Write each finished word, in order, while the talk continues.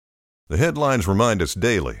The headlines remind us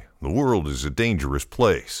daily, the world is a dangerous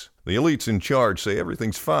place. The elites in charge say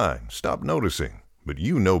everything's fine, stop noticing. But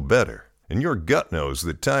you know better. And your gut knows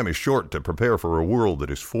that time is short to prepare for a world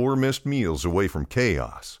that is 4 missed meals away from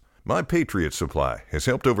chaos. My Patriot Supply has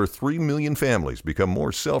helped over 3 million families become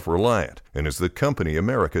more self-reliant and is the company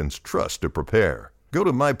Americans trust to prepare. Go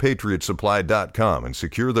to MyPatriotSupply.com and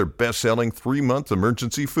secure their best-selling 3-month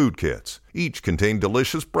emergency food kits. Each contain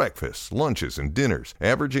delicious breakfasts, lunches, and dinners,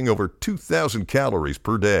 averaging over 2,000 calories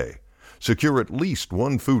per day. Secure at least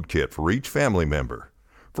 1 food kit for each family member.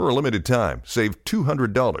 For a limited time, save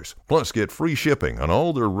 $200, plus get free shipping on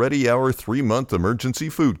all their Ready Hour 3-month emergency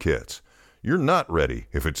food kits. You're not ready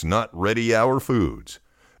if it's not Ready Hour Foods.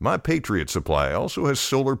 My Patriot Supply also has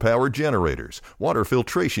solar-powered generators, water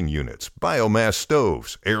filtration units, biomass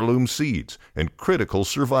stoves, heirloom seeds, and critical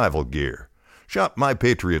survival gear. Shop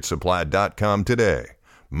MyPatriotSupply.com today.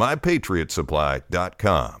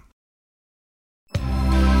 MyPatriotSupply.com.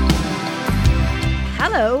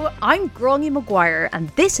 Hello, I'm Gráinne Maguire, and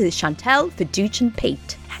this is Chantal Fiducian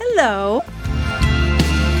Pate. Hello.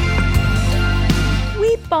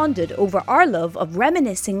 We bonded over our love of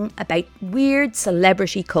reminiscing about weird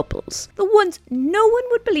celebrity couples. The ones no one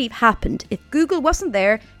would believe happened if Google wasn't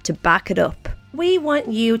there to back it up. We want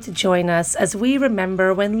you to join us as we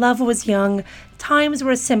remember when love was young, times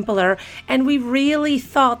were simpler, and we really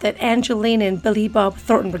thought that Angelina and Billy Bob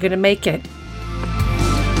Thornton were going to make it.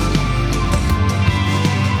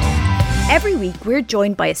 Every week we're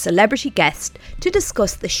joined by a celebrity guest to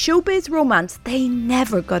discuss the showbiz romance they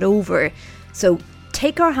never got over. So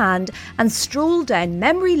take our hand and stroll down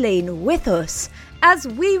memory lane with us as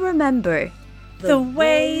we remember the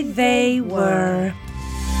way they were.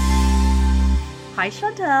 Hi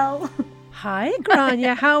Chantal. Hi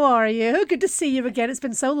Gráinne, how are you? Good to see you again. It's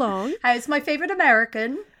been so long. How's my favourite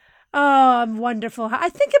American? Oh, I'm wonderful. I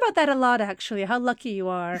think about that a lot actually, how lucky you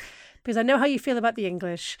are. Because I know how you feel about the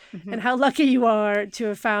English and how lucky you are to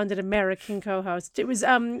have found an American co-host. It was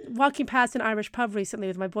walking past an Irish pub recently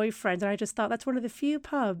with my boyfriend, and I just thought that's one of the few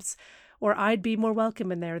pubs where I'd be more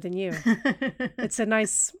welcome in there than you. It's a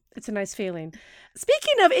nice feeling.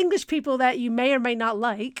 Speaking of English people that you may or may not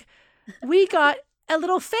like, we got a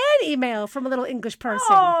little fan email from a little English person.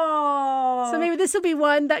 Oh. So maybe this will be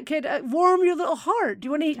one that could warm your little heart. Do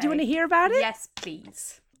you want to hear about it? Yes,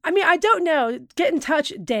 please. I mean, I don't know. Get in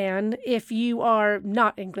touch, Dan, if you are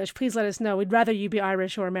not English. Please let us know. We'd rather you be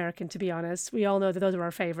Irish or American, to be honest. We all know that those are our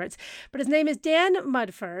favourites. But his name is Dan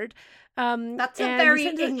Mudford. That's a very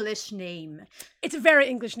English name. It's a very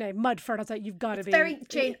English name. Mudford. I was like, you've got to be. It's very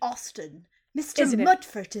Jane Austen. Mr.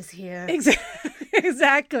 Mudford is here.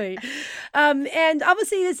 Exactly. And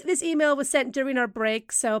obviously this email was sent during our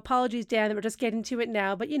break, so apologies, Dan, that we're just getting to it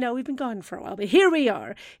now. But, we've been gone for a while. But here we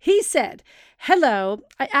are. He said, "Hello,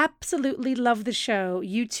 I absolutely love the show.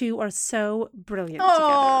 You two are so brilliant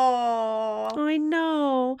together." I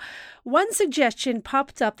know. One suggestion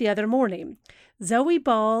popped up the other morning. Zoe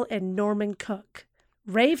Ball and Norman Cook.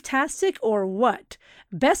 Rave-tastic or what?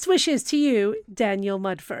 Best wishes to you, Daniel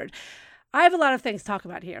Mudford. I have a lot of things to talk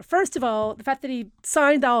about here. First of all, the fact that he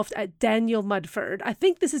signed off at Daniel Mudford. I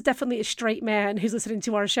think this is definitely a straight man who's listening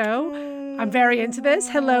to our show. I'm very into this.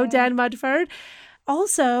 Hello, Dan Mudford.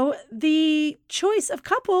 Also, the choice of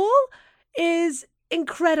couple is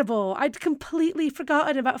incredible. I'd completely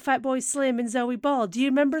forgotten about Fatboy Slim and Zoe Ball. Do you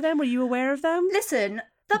remember them? Were you aware of them? Listen,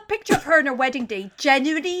 that picture of her on her wedding day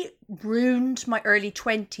genuinely ruined my early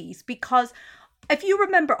 20s because if you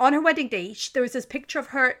remember, on her wedding day, there was this picture of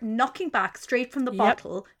her knocking back straight from the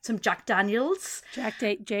bottle some Jack Daniels.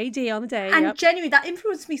 JD on the day. And genuinely, that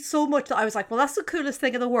influenced me so much that I was like, well, that's the coolest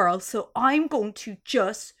thing in the world. So I'm going to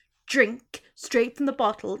just drink straight from the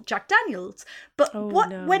bottle Jack Daniels. But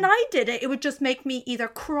when I did it, it would just make me either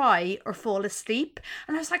cry or fall asleep.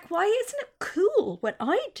 And I was like, why isn't it cool when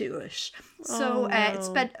I do it? So I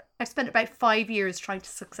spent about 5 years trying to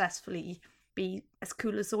successfully be as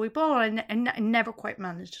cool as Zoe Ball, and I never quite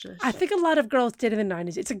managed it. I think a lot of girls did in the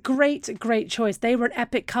 90s. It's a great choice. They were an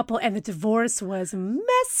epic couple, and the divorce was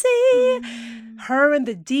messy. Her and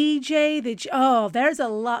the DJ, there's a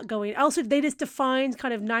lot going. Also, they just defined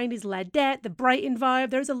kind of 90s Ladette, the Brighton vibe.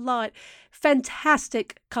 There's a lot.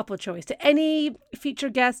 Fantastic couple choice. To any future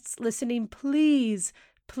guests listening, please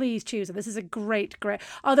choose it. This is a great.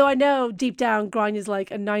 Although I know deep down, Gráinne is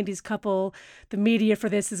like a 90s couple. The media for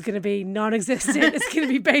this is going to be non-existent. It's going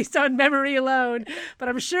to be based on memory alone. But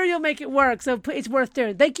I'm sure you'll make it work. So it's worth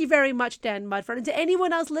doing. Thank you very much, Dan Mudford. And to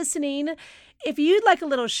anyone else listening, if you'd like a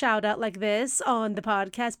little shout out like this on the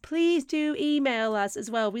podcast, please do email us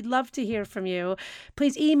as well. We'd love to hear from you.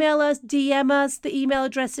 Please email us, DM us. The email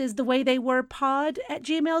address is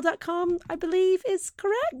thewaytheywerepod@gmail.com, I believe is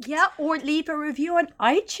correct. Yeah, or leave a review on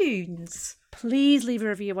iTunes. Please leave a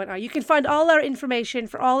review on our. You can find all our information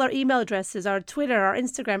for all our email addresses, our Twitter, our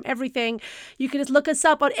Instagram, everything. You can just look us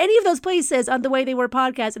up on any of those places on The Way They Were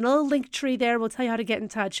podcast, and a little link tree there will tell you how to get in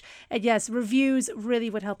touch. And yes, reviews really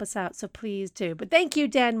would help us out, so please do. But thank you,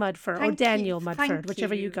 Dan Mudford, or Daniel Mudford,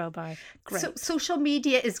 whichever you go by. Great. So social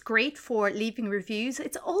media is great for leaving reviews.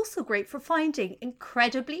 It's also great for finding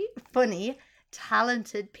incredibly funny,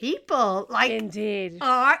 talented people, like indeed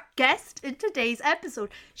our guest in today's episode.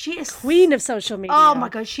 She is queen of social media. Oh my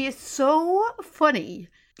god, she is so funny.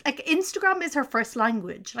 Like, Instagram is her first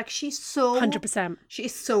language. Like, she's so 100%. She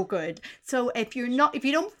is so good. So if you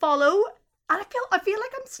don't follow, I feel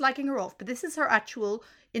like I'm slagging her off, but this is her actual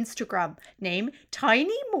Instagram name,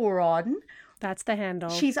 Tiny Moron. That's the handle.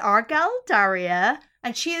 She's our gal Darya,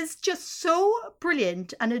 and she is just so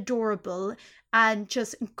brilliant and adorable and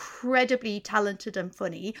just incredibly talented and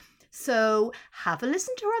funny. So have a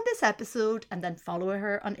listen to her on this episode and then follow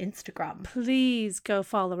her on Instagram. Please go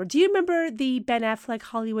follow her. Do you remember the Ben Affleck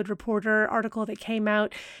Hollywood Reporter article that came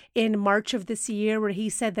out in March of this year where he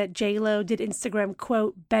said that J-Lo did Instagram,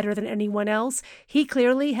 quote, better than anyone else? He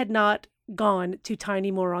clearly had not gone to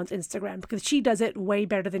Tiny Moron's Instagram because she does it way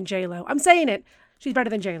better than J-Lo. I'm saying it. She's better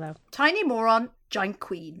than J-Lo. Tiny Moron, giant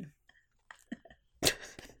queen.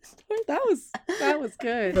 That was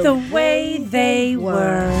good. The way they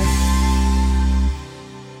were.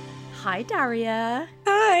 Hi, Darya.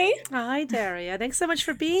 Hi, Darya. Thanks so much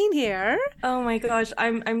for being here. Oh my gosh, I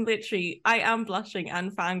am blushing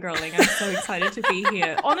and fangirling. I'm so excited to be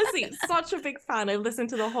here. Honestly, such a big fan. I listened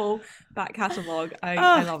to the whole back catalogue.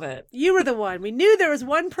 I love it. You were the one. We knew there was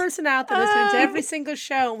one person out there listening to every single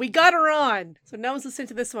show. We got her on. So no one's listening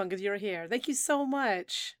to this one because you're here. Thank you so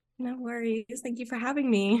much. No worries. Thank you for having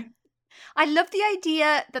me. I love the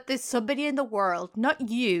idea that there's somebody in the world, not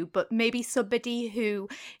you, but maybe somebody who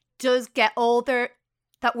does get all their,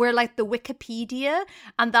 that we're like the Wikipedia,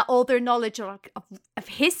 and that all their knowledge of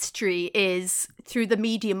history is through the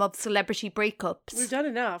medium of celebrity breakups. We've done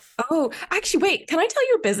enough. Oh, actually, wait, can I tell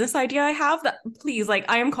you a business idea I have that, please, like,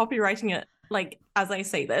 I am copywriting it, like, as I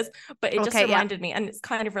say this, but it just reminded me, and it's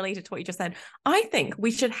kind of related to what you just said. I think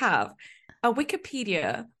we should have a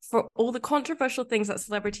Wikipedia for all the controversial things that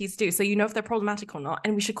celebrities do, so you know if they're problematic or not,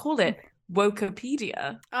 and we should call it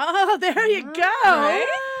Wokepedia. Oh, there you go. Right?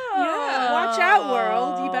 Yeah. Watch out,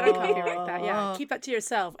 world. You better copyright that. Yeah, keep that to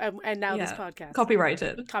yourself. And now this podcast.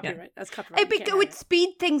 Copyrighted. Copyright. Yeah. That's copyright. It would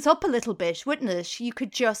speed things up a little bit, wouldn't it? You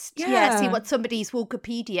could just see what somebody's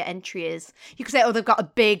Wikipedia entry is. You could say, oh, they've got a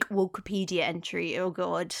big Wikipedia entry. Oh,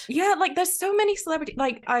 God. Yeah, like there's so many celebrities.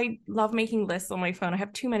 Like, I love making lists on my phone. I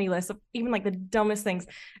have too many lists of even like the dumbest things.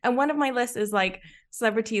 And one of my lists is like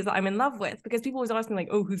celebrities that I'm in love with, because people always ask me like,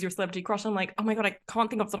 oh, who's your celebrity crush? I'm like, oh my God, I can't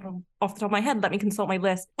think of something off the top of my head. Let me consult my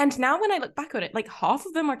list. And now when I look back at it, like half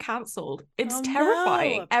of them are cancelled. It's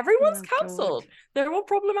terrifying. No. Everyone's cancelled. They're all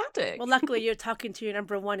problematic. Well, luckily you're talking to your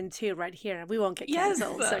number 1 and 2 right here. We won't get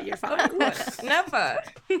cancelled, so you're fine. Never.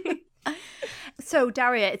 So,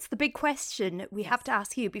 Darya, it's the big question we have to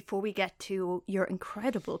ask you before we get to your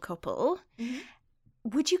incredible couple. Mm-hmm.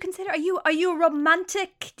 Would you consider, are you a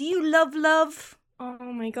romantic? Do you love?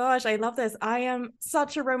 Oh my gosh, I love this. I am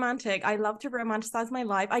such a romantic. I love to romanticize my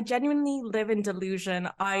life. I genuinely live in delusion.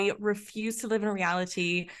 I refuse to live in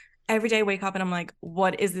reality. Every day I wake up and I'm like,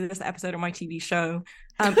 what is this episode of my TV show?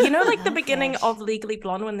 You know, like the beginning of Legally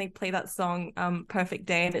Blonde when they play that song Perfect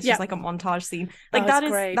Day, and it's just like a montage scene. Like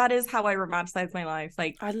that is how I romanticize my life.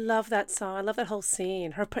 Like, I love that song. I love that whole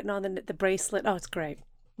scene. Her putting on the bracelet. Oh, it's great.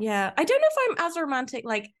 Yeah. I don't know if I'm as romantic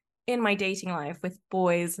like in my dating life with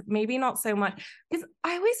boys, maybe not so much, because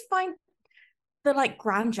I always find the like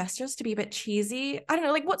grand gestures to be a bit cheesy. I don't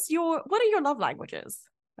know, like what are your love languages,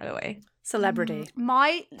 by the way? Celebrity.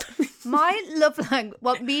 My love language,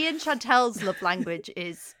 well, me and Chantel's love language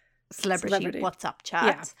is celebrity. WhatsApp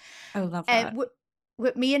chat. Yeah. I love that.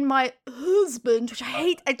 With me and my husband, which I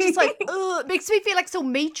hate, I just like, it makes me feel like so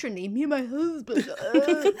matronly. Me and my husband.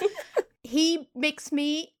 He makes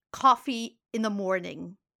me coffee in the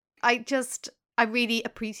morning. I really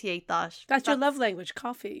appreciate that. That's your love language,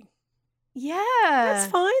 coffee. Yeah. That's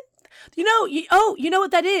fine. You know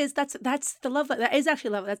what that is? That's the love. That is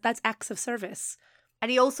actually love. That's acts of service.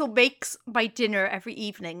 And he also makes my dinner every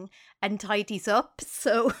evening and tidies up.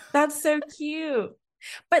 So that's so cute.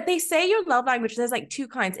 But they say your love language, there's like 2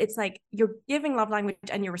 kinds. It's like you're giving love language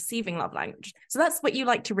and you're receiving love language. So that's what you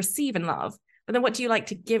like to receive in love. But then what do you like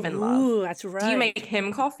to give in love? Ooh, that's right. Do you make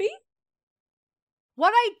him coffee?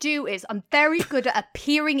 What I do is I'm very good at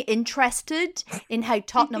appearing interested in how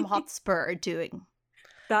Tottenham Hotspur are doing.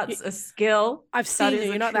 That's a skill. I've seen you.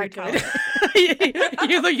 You're not that good.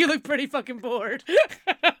 you look pretty fucking bored.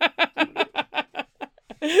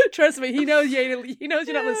 Trust me, he knows you're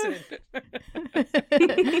not listening.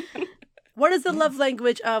 What is the love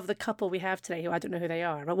language of the couple we have today? Who I don't know who they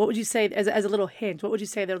are, but what would you say as a little hint? What would you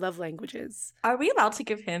say their love language is? Are we allowed to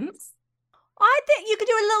give hints? I think you could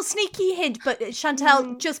do a little sneaky hint, but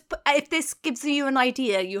Chantal, just if this gives you an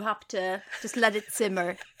idea, you have to just let it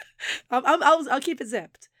simmer. I'll keep it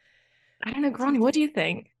zipped. I don't know, Granny, what do you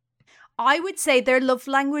think? I would say their love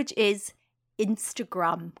language is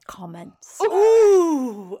Instagram comments.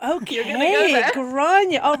 Ooh, okay. You're gonna go there?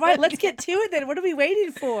 Grania. All right, let's get to it then. What are we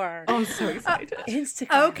waiting for? Oh, I'm so excited.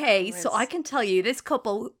 Instagram. Okay, so I can tell you this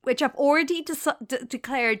couple, which I've already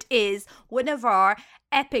declared is one of our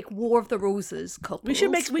epic War of the Roses couples. We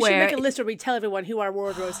should make a list where we tell everyone who our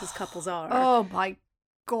War of the Roses couples are. Oh my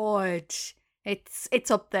god.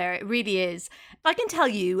 It's up there. It really is. I can tell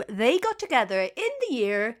you they got together in the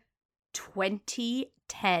year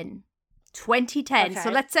 2010. 2010. Okay. So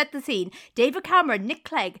let's set the scene. David Cameron, Nick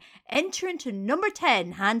Clegg enter into number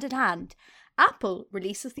 10 hand in hand. Apple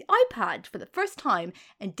releases the iPad for the first time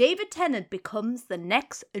and David Tennant becomes the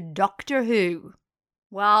next Doctor Who.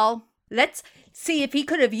 Well, let's see if he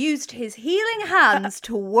could have used his healing hands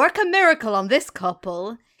to work a miracle on this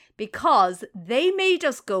couple, because they made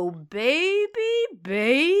us go, baby,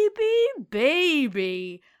 baby,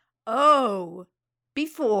 baby. Oh,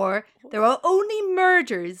 before there were only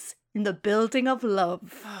murders in the building of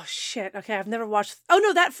love. Oh shit. Okay, I've never watched. Oh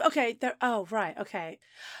no, oh right. Okay.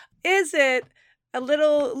 Is it a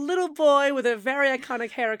little boy with a very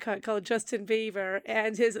iconic haircut called Justin Bieber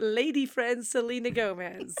and his lady friend Selena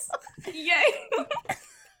Gomez? Yay!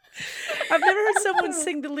 I've never heard someone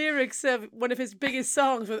sing the lyrics of one of his biggest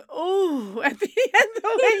songs with "oh" at the end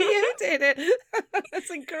the way you did it. That's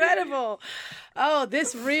incredible. Oh,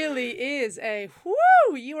 this really is a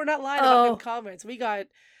whoo. You were not lying about them comments. We got,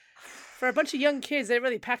 for a bunch of young kids, they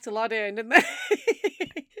really packed a lot in, didn't they?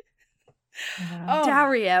 Oh,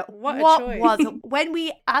 Darya, what was it? When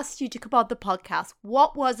we asked you to come on the podcast,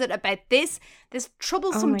 what was it about this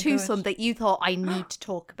troublesome twosome that you thought, I need to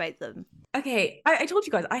talk about them? Okay, I told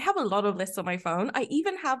you guys, I have a lot of lists on my phone. I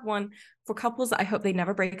even have one for couples that I hope they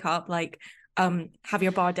never break up, like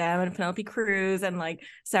Javier Bardem and Penelope Cruz and like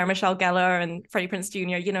Sarah Michelle Gellar and Freddie Prinze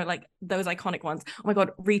Jr., you know, like those iconic ones. Oh my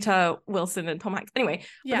God, Rita Wilson and Tom Hanks. Anyway,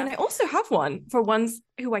 yeah. But then I also have one for ones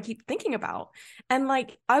who I keep thinking about. And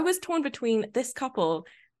like, I was torn between this couple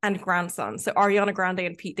and grandson, so Ariana Grande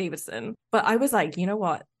and Pete Davidson. But I was like, you know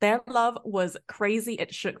what? Their love was crazy.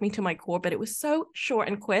 It shook me to my core, but it was so short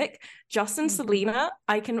and quick. Justin, Selena,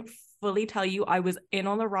 I can fully tell you, I was in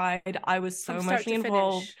on the ride. I was so emotionally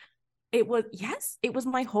involved. It was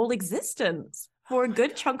my whole existence for a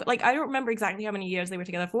good chunk. Like, I don't remember exactly how many years they were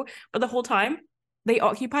together for, but the whole time they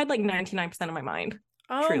occupied like 99% of my mind.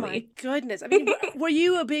 Oh, truly. My goodness. I mean, were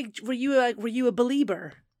you a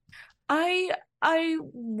believer? I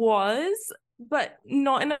was, but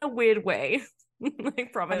not in a weird way. I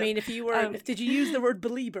promise. I mean, if you were, did you use the word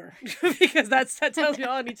believer? Because that tells me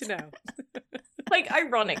all I need to know. Like,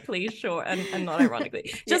 ironically, sure, and not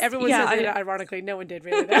ironically. Just everyone says it ironically. No one did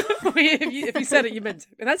really. No. if you said it, you meant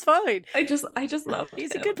it, and that's fine. I just love.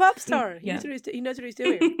 He's a good pop star. He knows what he's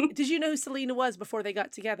doing. Did you know who Selena was before they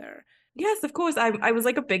got together? Yes, of course. I was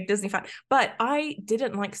like a big Disney fan, but I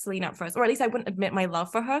didn't like Selena at first, or at least I wouldn't admit my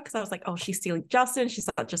love for her because I was like, oh, she's stealing Justin. She's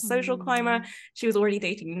such a social climber. She was already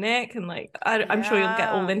dating Nick, and like I'm sure you'll get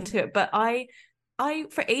all into it. But I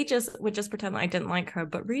for ages would just pretend that I didn't like her,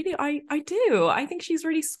 but really I do. I think she's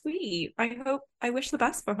really sweet. I wish the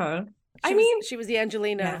best for her. She was the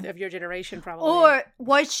Angelina of your generation, probably. Or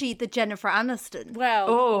was she the Jennifer Aniston?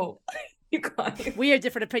 Well, you guys. We have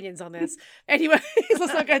different opinions on this. Anyway,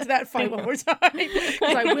 let's not get into that fight one more time,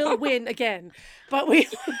 because I will win again. But we,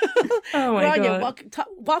 oh my God,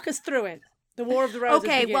 walk us through it. The War of the Roses.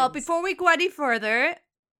 Okay, begins. well, before we go any further,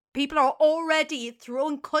 people are already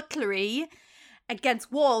throwing cutlery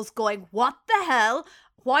against walls, going, "What the hell?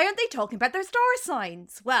 Why aren't they talking about their star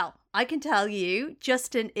signs?" Well, I can tell you,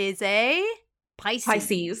 Justin is a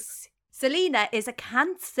Pisces. Selena is a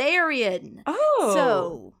Cancerian. Oh.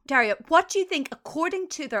 So, Darya, what do you think, according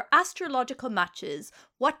to their astrological matches,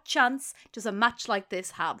 what chance does a match like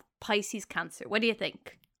this have? Pisces, Cancer. What do you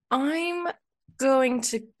think? I'm going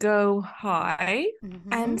to go high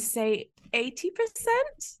and say 80%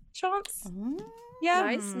 chance.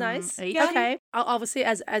 Yeah. Nice. Yeah. Okay. I'll obviously,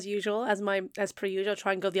 as usual, as per usual,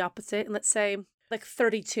 try and go the opposite. And let's say like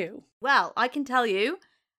 32. Well, I can tell you,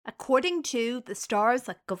 according to the stars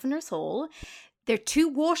that govern us all, their two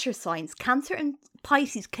water signs, Cancer and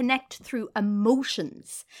Pisces, connect through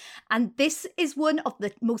emotions. And this is one of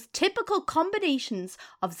the most typical combinations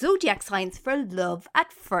of zodiac signs for love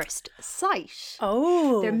at first sight.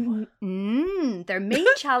 Oh. Their main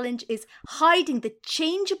challenge is hiding the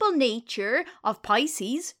changeable nature of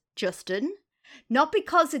Pisces, Justin. Not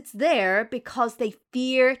because it's there, because they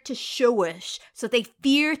fear to show it. So they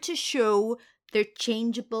fear to show their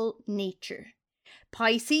changeable nature.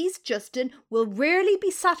 Pisces, Justin, will rarely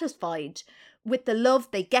be satisfied with the love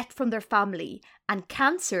they get from their family, and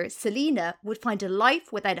Cancer, Selena, would find a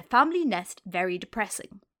life without a family nest very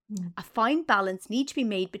depressing. A fine balance needs to be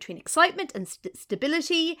made between excitement and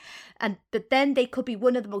stability, but then they could be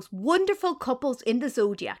one of the most wonderful couples in the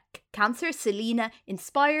zodiac. Cancer, Selena,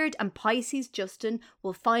 inspired, and Pisces, Justin,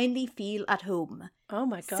 will finally feel at home. Oh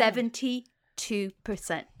my God. 72%.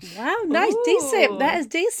 Wow, nice, Ooh. decent. That is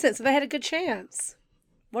decent. So they had a good chance.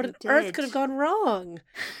 What on They earth did. could have gone wrong?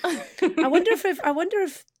 I wonder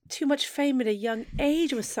if too much fame at a young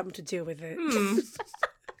age was something to do with it.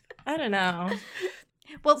 I don't know.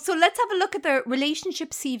 Well, so let's have a look at their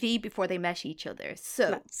relationship CV before they met each other.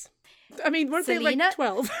 So, I mean, weren't they Selena? like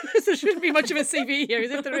 12? There shouldn't be much of a CV here.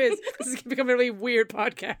 If there is, this is going to become a really weird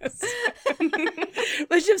podcast.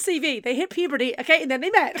 Relationship CV. They hit puberty, okay, and then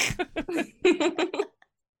they met.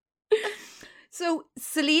 So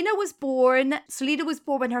Selena was born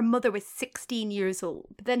when her mother was 16 years old.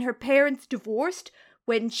 But then her parents divorced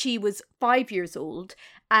when she was 5 years old.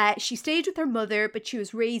 She stayed with her mother, but she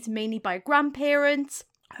was raised mainly by her grandparents.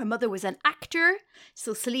 Her mother was an actor,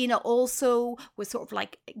 so Selena also was sort of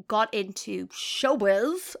like got into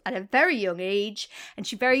showbiz at a very young age, and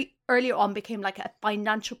she very early on became like a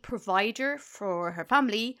financial provider for her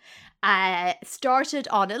family. Started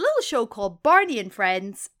on a little show called Barney and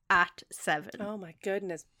Friends at 7. Oh my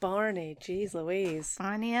goodness, Barney, jeez Louise.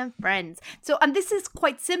 Barney and Friends. So, and this is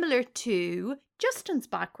quite similar to Justin's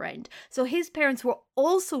background. So his parents were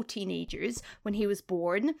also teenagers when he was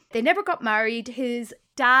born. They never got married. His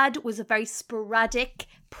dad was a very sporadic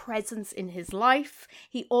presence in his life.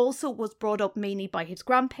 He also was brought up mainly by his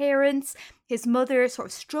grandparents. His mother sort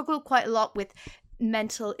of struggled quite a lot with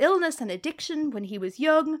mental illness and addiction when he was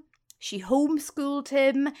young. She homeschooled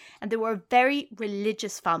him, and they were a very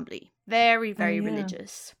religious family. Very, very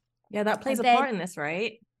religious. Yeah, that plays And a part in this,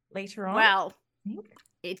 right? Later on. Well,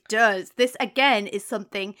 it does. This, again, is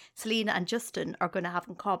something Selena and Justin are going to have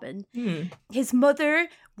in common. His mother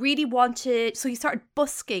really wanted... So he started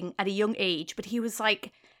busking at a young age, but he was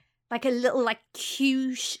like a little like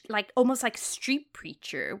cute, like almost like street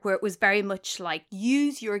preacher, where it was very much like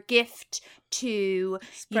use your gift to...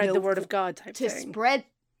 Spread the word of God type thing.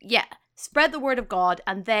 Spread the word of God.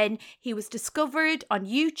 And then he was discovered on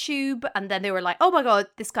YouTube, and then they were like, oh my God,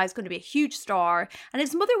 this guy's going to be a huge star. And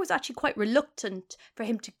his mother was actually quite reluctant for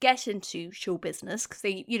him to get into show business because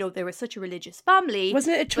they were such a religious family.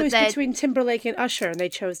 Wasn't it a choice between Timberlake and Usher, and they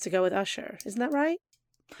chose to go with Usher? Isn't that right?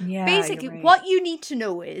 Yeah. Basically, what you need to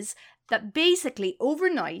know is that basically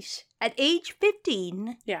overnight, at age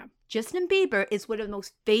 15, Justin Bieber is one of the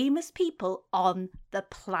most famous people on the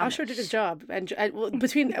planet. Usher did his job, and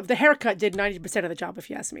between the haircut did 90% of the job, if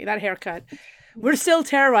you ask me. That haircut, we're still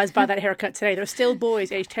terrorized by that haircut today. There's still boys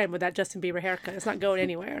age 10 with that Justin Bieber haircut. It's not going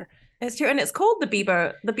anywhere. It's true, and it's called the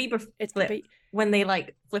Bieber It's flip when they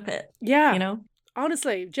like flip it. Yeah, you know.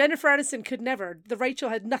 Honestly, Jennifer Aniston could never. The Rachel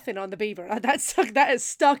had nothing on the Bieber. That is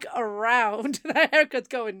stuck around. That haircut's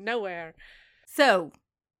going nowhere. So,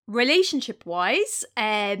 relationship-wise,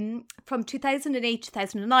 from 2008 to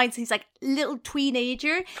 2009, so he's like little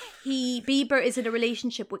teenager. Bieber is in a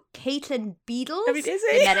relationship with Caitlin Beadles. I mean, is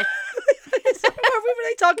he? Were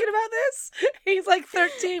they talking about this? He's like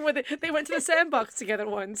 13 when they went to the sandbox together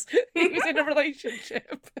once. He was in a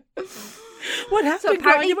relationship. What happened? So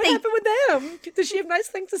apparently what happened with them? Does she have nice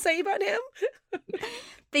things to say about him?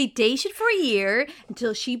 They dated for a year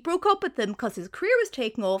until she broke up with him because his career was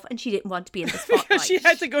taking off and she didn't want to be in the spotlight. Because she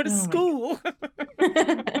had to go to school.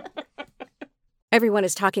 Everyone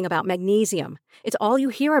is talking about magnesium. It's all you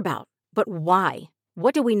hear about. But why?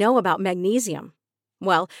 What do we know about magnesium?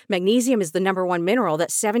 Well, magnesium is the number one mineral that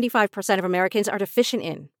 75% of Americans are deficient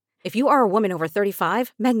in. If you are a woman over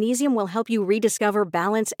 35, magnesium will help you rediscover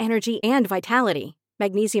balance, energy, and vitality.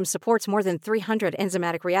 Magnesium supports more than 300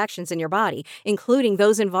 enzymatic reactions in your body, including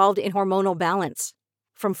those involved in hormonal balance.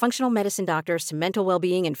 From functional medicine doctors to mental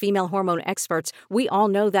well-being and female hormone experts, we all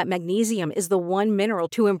know that magnesium is the one mineral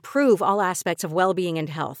to improve all aspects of well-being and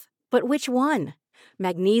health. But which one?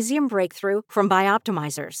 Magnesium Breakthrough from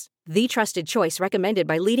Bioptimizers, the trusted choice recommended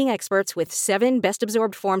by leading experts with 7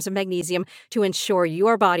 best-absorbed forms of magnesium to ensure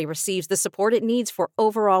your body receives the support it needs for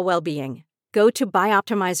overall well-being. Go to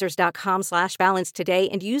bioptimizers.com/balance today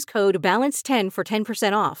and use code BALANCE10 for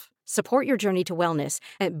 10% off. Support your journey to wellness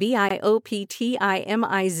at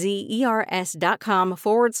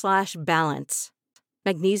bioptimizers.com/balance.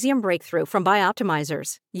 Magnesium Breakthrough from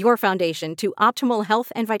Bioptimizers, your foundation to optimal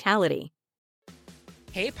health and vitality.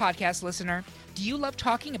 Hey, podcast listener. Do you love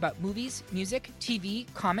talking about movies, music, TV,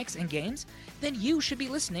 comics, and games? Then you should be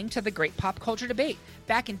listening to The Great Pop Culture Debate,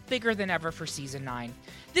 back and bigger than ever for Season 9.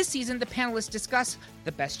 This season, the panelists discuss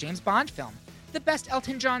the best James Bond film, the best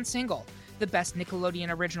Elton John single, the best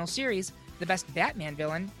Nickelodeon original series, the best Batman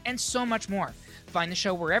villain, and so much more. Find the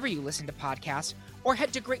show wherever you listen to podcasts, or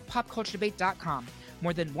head to greatpopculturedebate.com.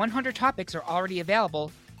 More than 100 topics are already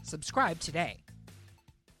available. Subscribe today.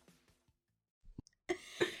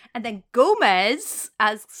 And then Gomez,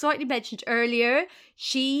 as slightly mentioned earlier,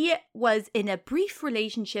 she was in a brief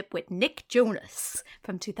relationship with Nick Jonas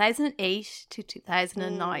from 2008 to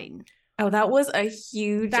 2009. Oh, that was a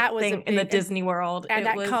huge thing in the Disney world. And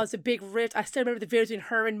that caused a big rift. I still remember the videos between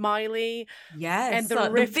her and Miley. Yes. And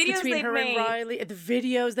the rift between her and Riley. And the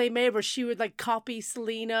videos they made where she would like copy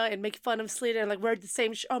Selena and make fun of Selena and like wear the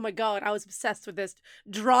same oh my God, I was obsessed with this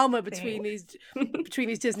drama between these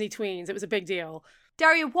Disney tweens. It was a big deal.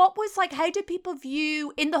 Darya, what was like, how did people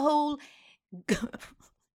view in the whole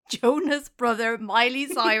Jonas brother, Miley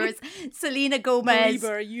Cyrus, Selena Gomez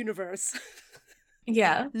Bieber universe?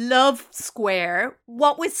 Yeah. Love square.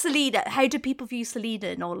 What was Selena? How do people view Selena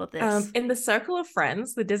in all of this? In the circle of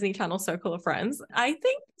friends, the Disney Channel circle of friends, I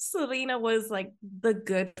think Selena was like the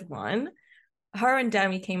good one. Her and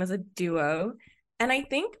Demi came as a duo. And I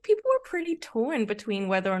think people were pretty torn between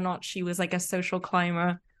whether or not she was like a social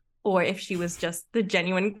climber or if she was just the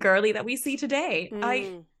genuine girly that we see today.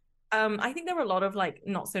 I think there were a lot of like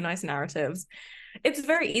not so nice narratives. It's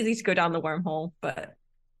very easy to go down the wormhole, but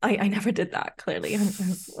I never did that, clearly.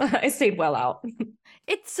 I stayed well out.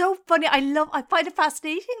 It's so funny. I find it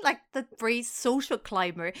fascinating, like the phrase social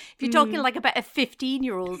climber. If you're talking like about a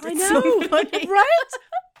 15-year-old, it's so funny. Right?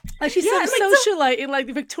 Like she's some socialite in like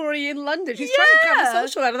the Victorian London. She's trying to kind of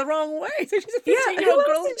socialite in the wrong way. So she's a 15-year-old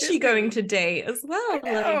girl. Who else is she going to date as well? Like,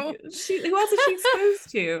 who else is she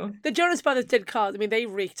exposed to? The Jonas Brothers did cause, they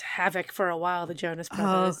wreaked havoc for a while, the Jonas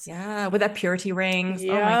Brothers. Oh, yeah, with their purity rings.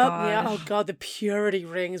 Yep, oh my God. Yeah, oh God, the purity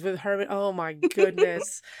rings with her. Oh my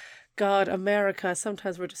goodness. God, America,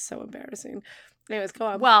 sometimes we're just so embarrassing. Anyways, go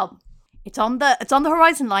on. Well, it's on the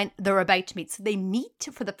horizon line. They're about to meet. So they meet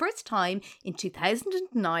for the first time in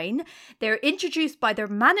 2009. They're introduced by their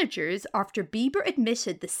managers after Bieber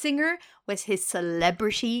admitted the singer was his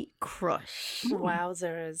celebrity crush.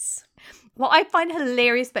 Wowzers. What I find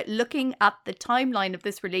hilarious about looking at the timeline of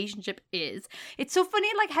this relationship is it's so funny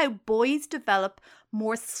like how boys develop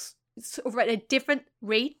more sort of at a different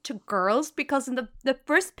rate to girls, because in the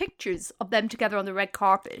first pictures of them together on the red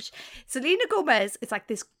carpet, Selena Gomez is like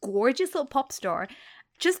this gorgeous little pop star.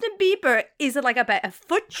 Justin Bieber is like about a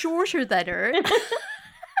foot shorter than her.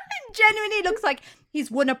 Genuinely looks like he's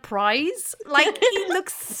won a prize. Like he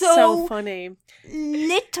looks so funny.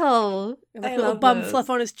 Little. Like a little bum fluff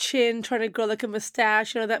on his chin, trying to grow like a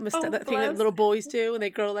mustache. You know that that thing that little boys do when they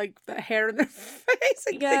grow like the hair in their face.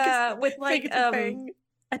 Yeah, with like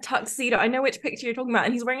a tuxedo. I know which picture you're talking about,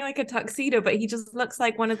 and he's wearing like a tuxedo, but he just looks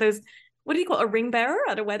like one of those. What do you call it, a ring bearer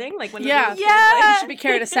at a wedding? Like when he should be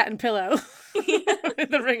carrying a satin pillow with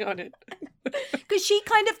the ring on it. Because she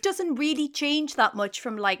kind of doesn't really change that much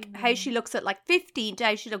from like how she looks at like 15 to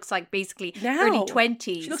how she looks like basically now. Early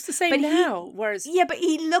 20s. She looks the same now. Whereas but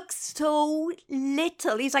he looks so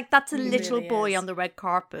little. He's like, that's a little really boy on the red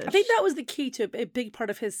carpet. I think that was the key to a big part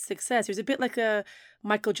of his success. He was a bit like a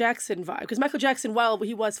Michael Jackson vibe, because Michael Jackson, while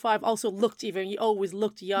he was 5, also he always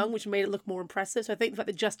looked young, which made it look more impressive. So I think the fact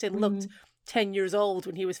that Justin looked 10 years old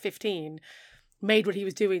when he was 15 made what he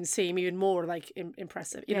was doing seem even more like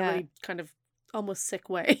impressive in a really kind of almost sick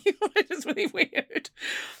way, which is really weird.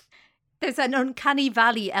 There's an uncanny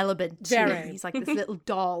valley element to him. He's like this little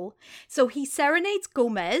doll. So he serenades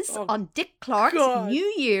Gomez on Dick Clark's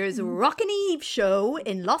New Year's Rockin' Eve show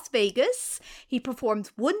in Las Vegas. He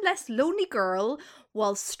performs One Less Lonely Girl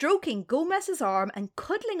while stroking Gomez's arm and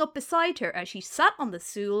cuddling up beside her as she sat on the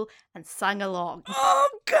stool and sang along. Oh,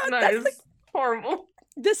 God, that's like horrible.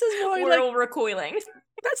 This is why we're all recoiling.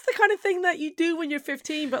 That's the kind of thing that you do when you're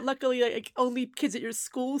 15, but luckily like only kids at your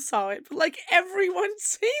school saw it. But like everyone's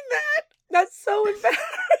seen that. That's so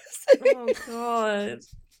embarrassing. Oh God.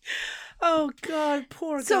 Oh, God,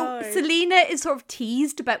 poor guy. So Selena is sort of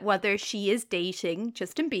teased about whether she is dating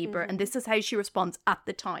Justin Bieber, and this is how she responds at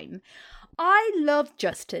the time. I love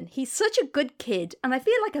Justin. He's such a good kid, and I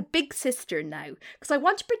feel like a big sister now because I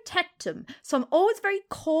want to protect him. So I'm always very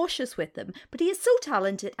cautious with him, but he is so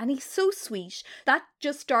talented and he's so sweet. That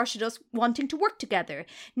just started us wanting to work together.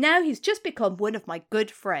 Now he's just become one of my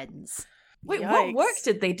good friends. Wait, Yikes. what work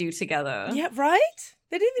did they do together? Yeah, right?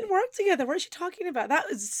 They didn't even work together. What is she talking about? That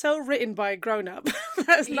is so written by a grown-up.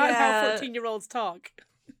 That is not how 14-year-olds talk.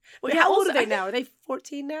 Wait, how old are they now? Are they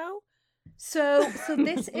 14 now? So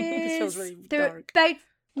this is This feels really they're dark. about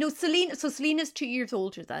Selena's 2 years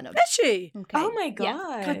older than him. Is she? Okay. Oh my Yeah.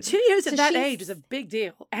 God. God, 2 years So at that she's- age is a big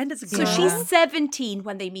deal. And it's a So girl. she's 17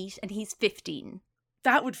 when they meet and he's 15.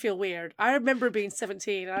 That would feel weird. I remember being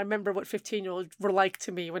 17 and I remember what 15-year-olds were like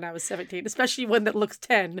to me when I was 17, especially one that looks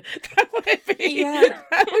 10.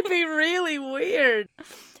 That would be really weird.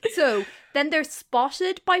 So then they're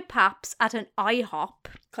spotted by Paps at an IHOP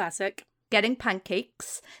Classic. getting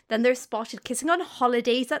pancakes. Then they're spotted kissing on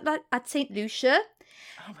holidays at St. Lucia.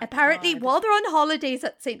 Apparently, God. while they're on holidays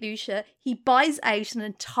at St. Lucia, he buys out an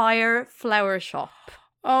entire flower shop.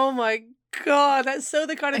 Oh my God, that's so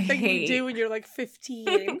the kind of thing you hate- do when you're like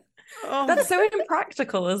 15. Oh, That's so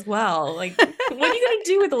impractical as well. Like, what are you going to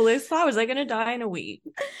do with all those flowers? They're going to die in a week.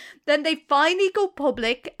 Then they finally go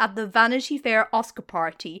public at the Vanity Fair Oscar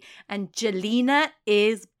party, and Jelena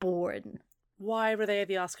is born. why were they at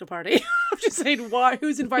the Oscar party? I'm just saying, why?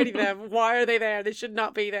 Who's inviting them? Why are they there? They should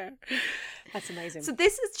not be there. That's amazing. So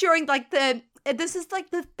this is during the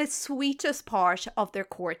sweetest part of their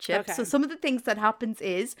courtship. Okay. So some of the things that happens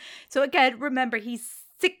is, so again, remember he's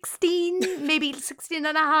 16, maybe 16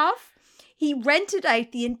 and a half. He rented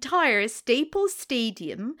out the entire Staples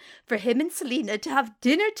Stadium for him and Selena to have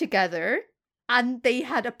dinner together. And they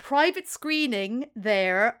had a private screening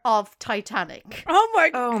there of Titanic. Oh my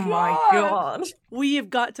God. We have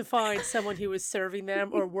got to find someone who was serving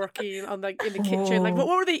them or working on in the kitchen. Like, what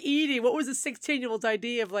were they eating? What was a 16-year-old's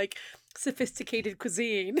idea of sophisticated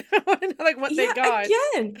cuisine? Like what they got.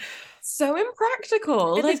 Again, so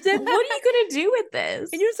impractical. And Like, they what did- are you gonna do with this?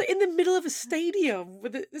 And you're just in the middle of a stadium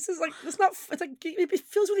with it. This is it's not. It's like it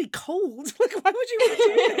feels really cold. Like, why would you want to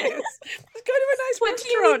do this? Let's go to a nice What do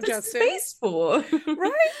you restaurant, need the Justin. space for?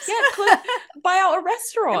 Right? Yeah, buy out a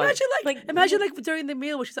restaurant. Imagine during the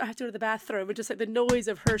meal, where she's like, I have to go to the bathroom, and just the noise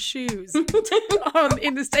of her shoes in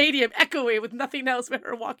the stadium echoing with nothing else but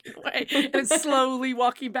her walking away and then slowly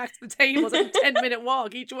walking back to the table. It's like a 10-minute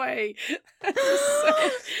walk each way.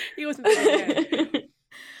 He wasn't there yet.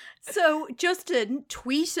 So Justin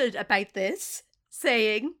tweeted about this,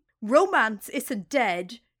 saying, "Romance isn't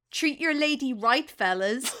dead. Treat your lady right,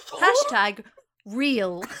 fellas. Hashtag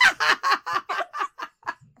real."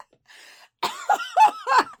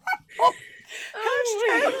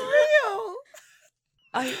 Hashtag real.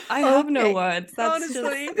 I have no Okay. words. That's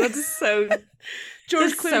Honestly. that's so. George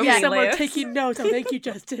There's so Clooney many somewhere layers. taking notes. Oh, thank you,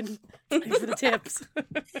 Justin. Thanks for the tips.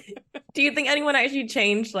 Do you think anyone actually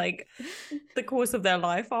changed the course of their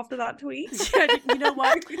life after that tweet? Yeah, you know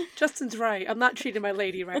what? Justin's right. I'm not treating my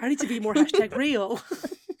lady right. I need to be more hashtag real.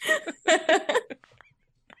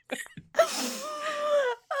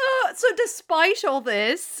 So despite all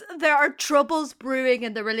this, there are troubles brewing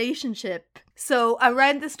in the relationship. So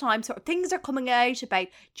around this time, sort of things are coming out about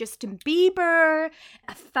Justin Bieber.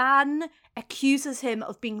 A fan accuses him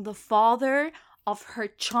of being the father of her I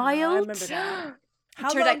child. remember that. It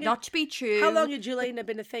turned out not to be true. How long had Jelena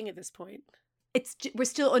been a thing at this point? We're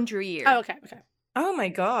still under a year. Oh, okay. Oh my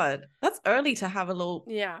God, that's early to have a little.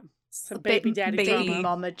 Yeah. Some baby daddy baby drama.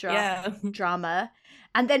 mama Yeah. drama.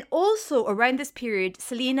 And then also around this period,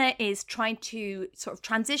 Selena is trying to sort of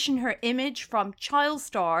transition her image from child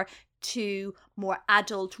star to more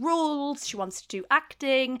adult roles. She wants to do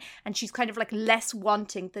acting, and she's kind of less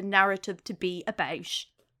wanting the narrative to be about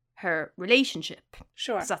her relationship.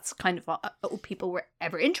 Sure. 'Cause that's kind of what people were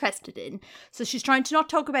ever interested in. So she's trying to not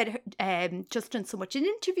talk about Justin so much in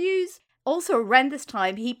interviews. Also, around this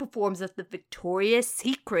time, he performs at the Victoria's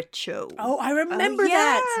Secret show. Oh, I remember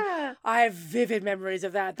that. Yeah. I have vivid memories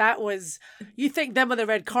of that. That was, you think them on the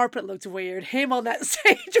red carpet looked weird. Him on that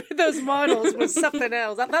stage with those models was something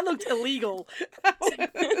else. That looked illegal. That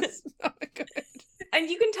was not good. And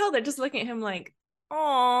you can tell they're just looking at him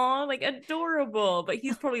aw, adorable. But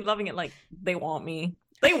he's probably loving it they want me.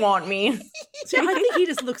 They want me. See, I think he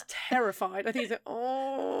just looks terrified. I think he's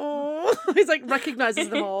oh, he's recognizes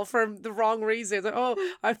them all for the wrong reasons. Oh,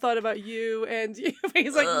 I've thought about you and you.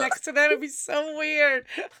 He's next to them. It'd be so weird.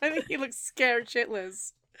 I think he looks scared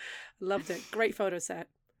shitless. Loved it. Great photo set.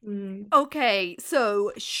 Okay,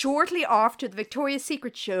 so shortly after the Victoria's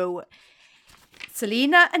Secret show,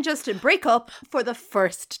 Selena and Justin break up for the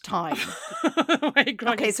first time.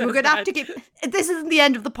 Okay, so we're going to have to give... This isn't the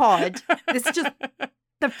end of the pod. This is just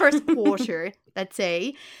the first quarter, let's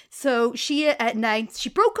say. So she announced she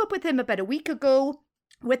broke up with him about a week ago.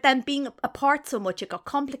 With them being apart so much, it got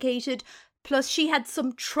complicated. Plus, she had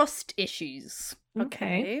some trust issues.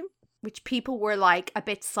 Okay. Which people were like a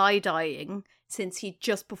bit side-eyeing since he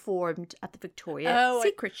just performed at the Victoria's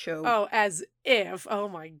Secret show. Oh, as if. Oh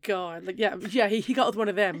my God. Like, yeah, he got with one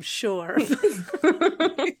of them, sure.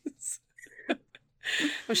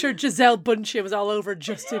 I'm sure Giselle Bundchen was all over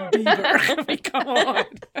Justin Bieber. I mean, come on.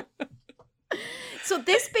 So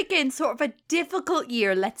this begins sort of a difficult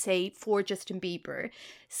year, let's say, for Justin Bieber.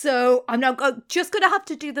 So I'm now just going to have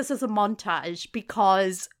to do this as a montage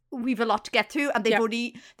because we've a lot to get through, and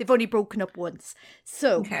they've only broken up once.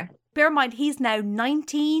 So bear in mind, he's now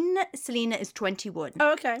 19. Selena is 21.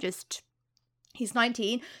 Oh, okay. He's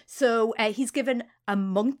 19. So he's given a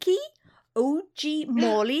monkey, OG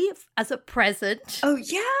Molly, as a present. Oh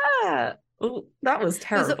yeah. Oh, that was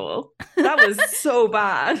terrible. That was so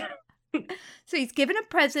bad. So he's given a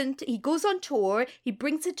present, he goes on tour, he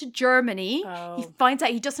brings it to Germany, he finds out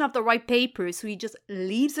he doesn't have the right papers, so he just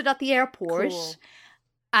leaves it at the airport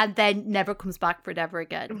and then never comes back for it ever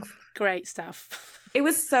again. Great stuff. It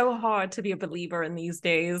was so hard to be a believer in these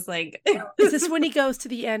days. Like, is this when he goes to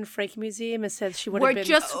the Anne Frank Museum and says she would have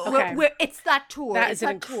been... It's that tour. That is an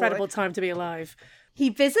incredible time to be alive. He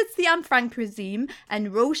visits the Anne Frank Museum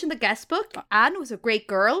and wrote in the guest book, Anne was a great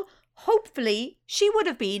girl. Hopefully, she would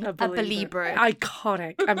have been a believer.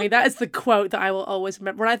 Iconic. I mean, that is the quote that I will always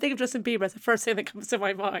remember. When I think of Justin Bieber, it's the first thing that comes to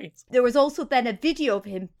my mind. There was also then a video of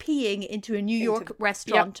him peeing into a New York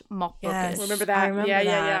restaurant mop bucket. Remember that? I remember that.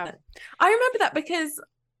 Yeah. I remember that because,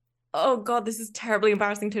 oh God, this is terribly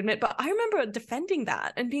embarrassing to admit, but I remember defending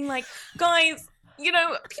that and being like, guys, you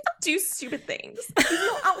know, people do stupid things. He's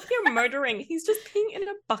not out here murdering. He's just peeing in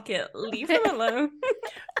a bucket. Leave him alone.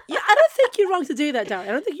 Yeah, I don't think you're wrong to do that, Darya.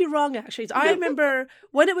 I don't think you're wrong, actually. So I remember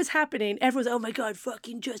when it was happening, everyone was, oh my God,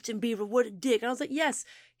 fucking Justin Bieber, what a dick. And I was like, yes,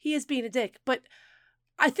 he is being a dick. But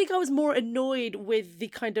I think I was more annoyed with the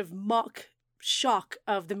kind of mock shock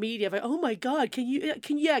of the media. Like, oh my God, can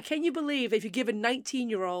you believe if you give a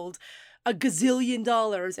 19-year-old $1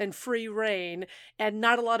 gazillion and free reign and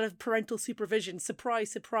not a lot of parental supervision,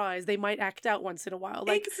 surprise, they might act out once in a while.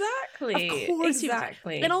 Like, exactly. Of course.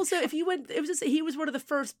 Exactly. And also, if you went, it was just, he was one of the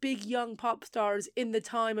first big young pop stars in the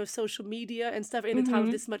time of social media and stuff, in the time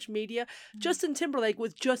of this much media. Justin Timberlake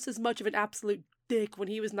was just as much of an absolute dick when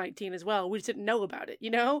he was 19 as well. We just didn't know about it,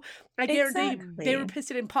 you know? I guarantee they were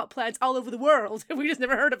pissing in pot plants all over the world and we just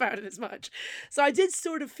never heard about it as much. So I did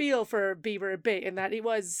sort of feel for Bieber a bit in that he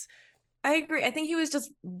was... I agree. I think he was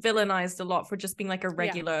just villainized a lot for just being like a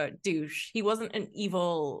regular douche. He wasn't an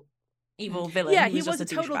evil villain. Yeah, he was a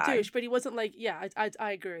total douche, but he wasn't like,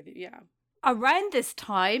 I agree with you, yeah. Around this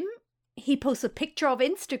time, he posts a picture of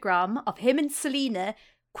Instagram of him and Selena,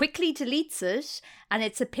 quickly deletes it, and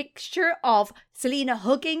it's a picture of Selena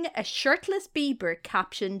hugging a shirtless Bieber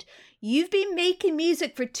captioned, "You've been making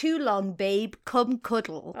music for too long, babe. Come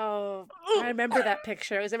cuddle." Oh, I remember that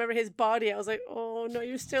picture. I remember his body. I was like, oh no,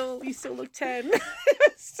 you still look 10.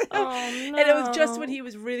 Oh no. And it was just when he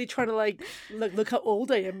was really trying to like, look how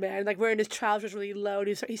old I am, man. Like wearing his trousers really low.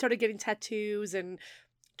 And he started getting tattoos and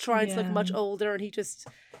trying to look much older, and he just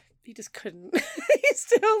couldn't. he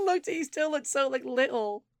still looked so like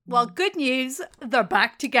little. Well, good news, they're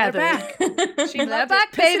back together. They're back. They're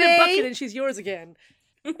back, baby. In a bucket and she's yours again.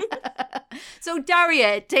 So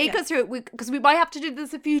Darya, take us through it, because we might have to do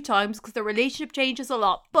this a few times because the relationship changes a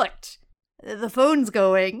lot. But the phone's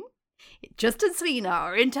going. Justin and Selena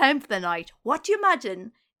are in town for the night. What do you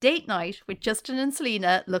imagine date night with Justin and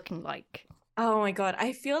Selena looking like? Oh my God,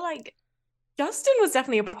 I feel like Justin was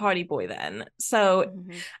definitely a party boy then. So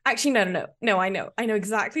actually, no, I know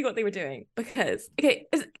exactly what they were doing because,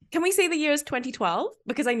 can we say the year is 2012?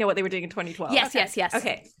 Because I know what they were doing in 2012. Yes.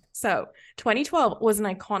 Okay, so 2012 was an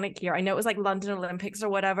iconic year. I know it was like London Olympics or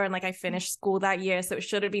whatever, and like I finished school that year, so it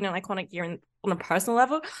should have been an iconic year on a personal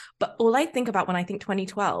level. But all I think about when I think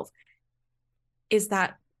 2012 is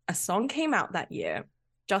that a song came out that year.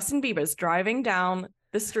 Justin Bieber's driving down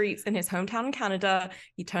the streets in his hometown in Canada.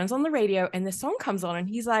 He turns on the radio and this song comes on and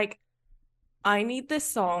he's like, I need this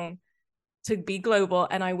song to be global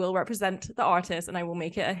and I will represent the artist and I will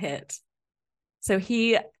make it a hit. So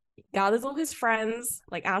he gathers all his friends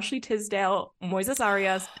like Ashley Tisdale, Moises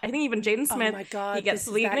Arias, I think even Jaden Smith. Oh my God, he gets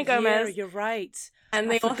Selena Gomez. You're right. And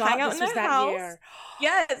they all hang out in their house. Year.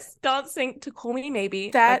 Yes, dancing to Call Me Maybe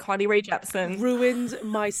That by Carly Rae Jepsen. Ruined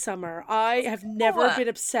my summer. I have never been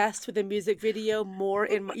obsessed with a music video more.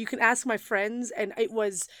 You can ask my friends, and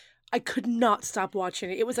I could not stop watching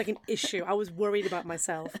it. It was like an issue. I was worried about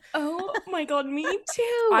myself. Oh my God, me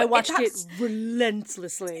too. I watched it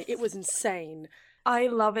relentlessly. It was insane. I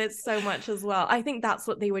love it so much as well. I think that's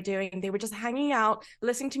what they were doing. They were just hanging out,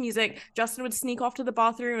 listening to music. Justin would sneak off to the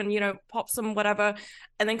bathroom and, pop some whatever,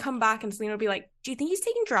 and then come back, and Selena would be like, do you think he's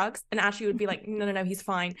taking drugs? And Ashley would be like, no, he's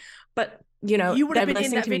fine. But, you would have been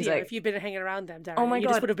in that video music. if you'd been hanging around them, Darya. Oh my God. You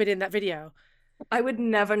just would have been in that video. I would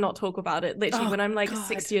never not talk about it. Literally, when I'm like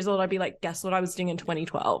 6 years old, I'd be like, guess what I was doing in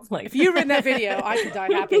 2012? Like, if you were in that video, I could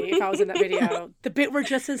die happy if I was in that video. The bit where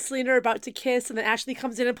Justin and Selena are about to kiss and then Ashley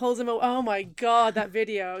comes in and pulls him. Oh my God, that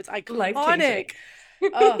video. It's iconic.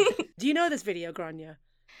 Do you know this video, Grania?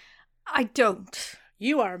 I don't.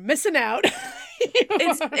 You are missing out.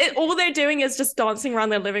 All they're doing is just dancing around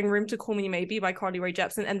their living room to Call Me Maybe by Carly Rae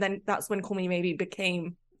Jepsen. And then that's when Call Me Maybe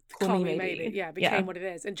became Call Me Maybe. Yeah, became what it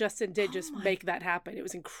is. And Justin did just make that happen. It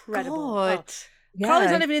was incredible. God. Yeah.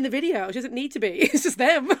 Carly's not even in the video. She doesn't need to be. It's just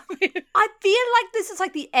them. I feel like this is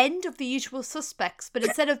like the end of The Usual Suspects, but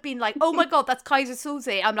instead of being like, oh my God, that's Kaiser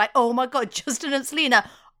Soze, I'm like, oh my God, Justin and Selena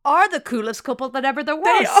are the coolest couple that ever there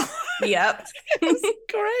was. Yep. It was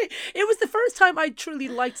great. It was the first time I truly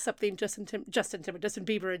liked something Justin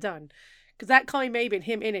Bieber had done. Because that Call Me Maybe and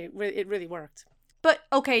him in it really worked. But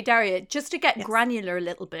okay, Darya, just to get granular a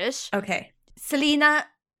little bit. Okay. Selena,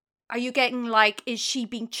 are you getting is she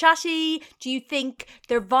being chatty? Do you think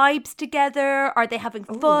their vibes together? Are they having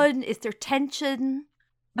fun? Is there tension?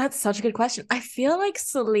 That's such a good question. I feel like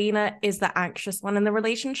Selena is the anxious one in the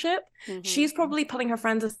relationship. Mm-hmm. She's probably pulling her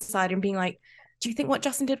friends aside and being like, do you think what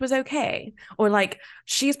Justin did was okay? Or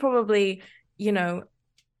she's probably,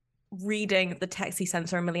 reading the text he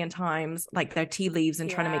sends her a million times, like their tea leaves, and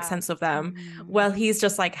trying to make sense of them. Well, he's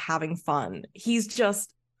just having fun. He's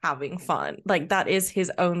just having fun. That is his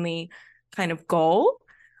only kind of goal.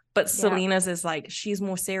 But Selena's is she's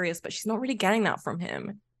more serious, but she's not really getting that from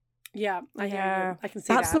him. Yeah, I hear you. I can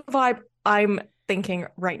see that's the vibe I'm thinking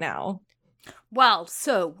right now. Well,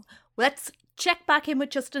 so let's check back in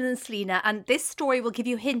with Justin and Selena, and this story will give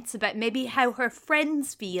you hints about maybe how her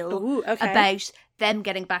friends feel about them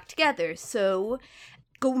getting back together. So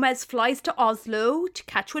Gomez flies to Oslo to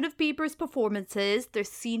catch one of Bieber's performances. They're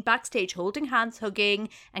seen backstage holding hands, hugging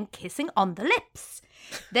and kissing on the lips.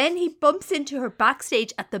 Then he bumps into her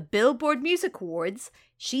backstage at the Billboard Music Awards.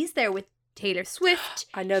 She's there with Taylor Swift.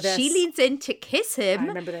 I know this. She leans in to kiss him. I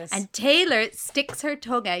remember this. And Taylor sticks her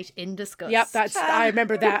tongue out in disgust. Yep, I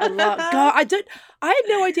remember that a lot. God, I had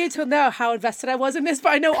no idea till now how invested I was in this,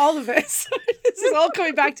 but I know all of this. This is all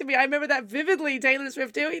coming back to me. I remember that vividly, Taylor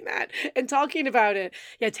Swift doing that and talking about it.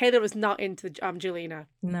 Yeah, Taylor was not into Julina.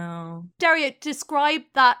 No. Darya, describe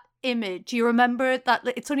that image. Do you remember that?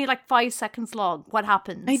 It's only 5 seconds long. What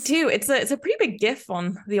happens? I do. It's a pretty big gif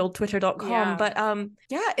on the old twitter.com. But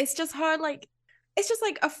it's just her it's just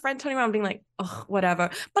a friend turning around being like, oh, whatever.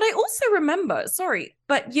 But I also remember,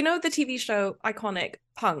 but the TV show Iconic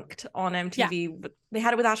Punked on MTV, they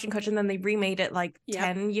had it with Ashton Kutcher and then they remade it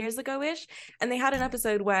 10 years ago-ish. And they had an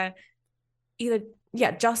episode where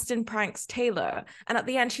Justin pranks Taylor, and at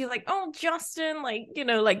the end she's like, oh, Justin,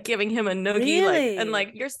 giving him a noogie, really? And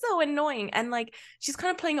you're so annoying, and she's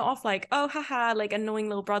kind of playing it off oh, haha, annoying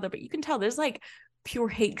little brother, but you can tell there's pure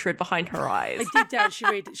hatred behind her eyes. Deep down, she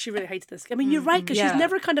really hates this. I mean, you're right, because she's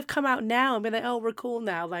never kind of come out now and been like, oh, we're cool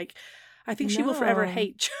now. I think she will forever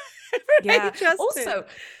hate. Also,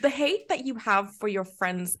 the hate that you have for your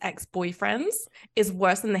friends' ex-boyfriends is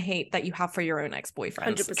worse than the hate that you have for your own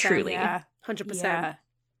ex-boyfriends. 100%, truly. Yeah, 100%.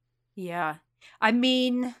 Yeah. I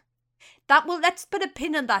mean, let's put a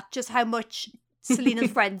pin on that. Just how much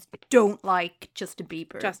Selena's friends don't like Justin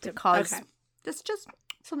Bieber, because that's just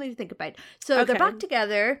something to think about. So they're back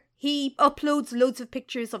together. He uploads loads of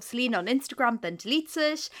pictures of Selena on Instagram, then deletes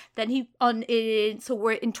it. Then so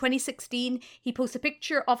we're in 2016. He posts a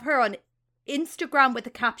picture of her on Instagram with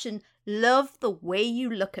the caption, "Love the way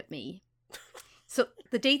you look at me." So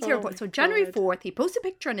the dates here. So January 4th, he posts a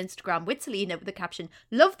picture on Instagram with Selena with the caption,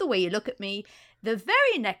 "Love the way you look at me." The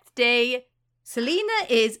very next day, Selena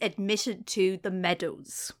is admitted to the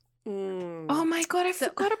Meadows. Oh my God, I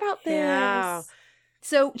forgot about this. Yeah.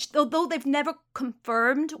 So although they've never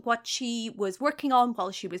confirmed what she was working on while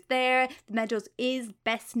she was there, the Meadows is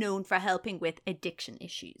best known for helping with addiction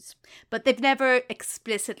issues. But they've never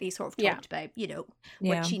explicitly sort of talked about,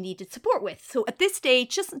 what she needed support with. So at this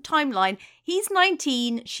stage, just a timeline, he's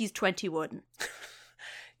 19, she's 21.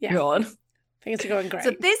 Yeah. God. Things are going great.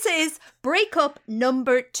 So this is breakup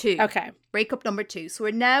number 2. Okay. Breakup number 2. So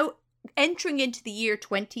we're now entering into the year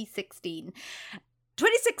 2016.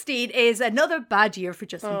 2016 is another bad year for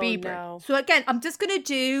Justin Bieber. No. So again, I'm just going to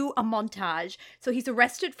do a montage. So he's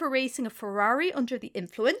arrested for racing a Ferrari under the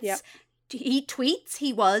influence. Yep. He tweets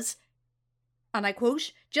he was, and I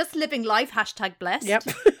quote, just living life, #blessed. Yep.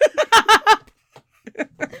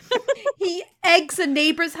 He eggs a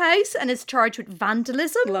neighbour's house and is charged with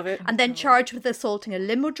vandalism. Love it. And then charged with assaulting a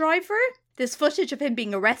limo driver. There's footage of him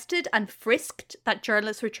being arrested and frisked that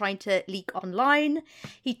journalists were trying to leak online.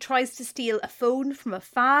 He tries to steal a phone from a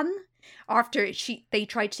fan after they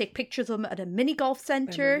tried to take pictures of him at a mini golf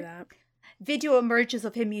centre. Video emerges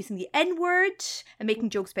of him using the N-word and making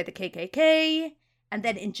jokes about the KKK. And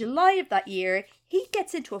then in July of that year, he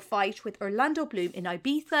gets into a fight with Orlando Bloom in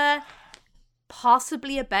Ibiza,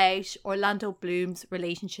 possibly about Orlando Bloom's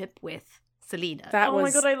relationship with Selena. Oh my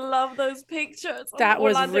God, I love those pictures. That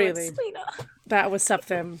was Orlando really, and Selena. that was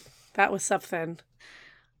something. That was something.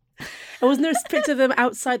 And wasn't there a picture of them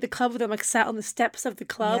outside the club with them like sat on the steps of the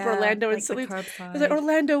club, Yeah, Orlando and like the Selena? I curbside. was like,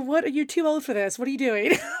 Orlando, what are you too old for this? What are you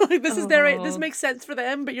doing? Like this is this makes sense for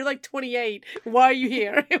them, but you're like 28. Why are you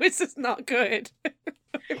here? It was just not good.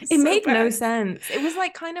 It made no sense. It was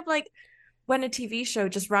like kind of like when a TV show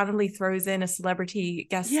just randomly throws in a celebrity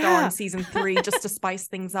guest star in season 3 just to spice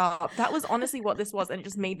things up. That was honestly what this was, and it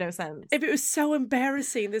just made no sense. If it was so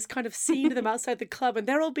embarrassing, this kind of scene of them outside the club, and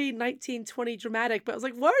they're all being 19, 20 dramatic, but I was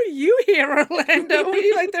like, why are you here, Orlando?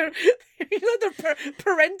 You're like their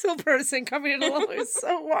parental person coming in along.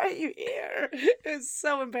 So why are you here? It's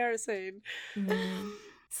so embarrassing.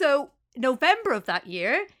 So, November of that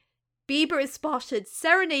year, Bieber is spotted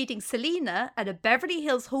serenading Selena at a Beverly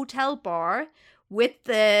Hills hotel bar with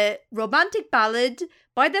the romantic ballad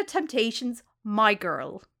by The Temptations, My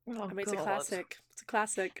Girl. Oh, I mean, it's a classic. It's a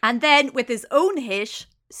classic. And then with his own hit,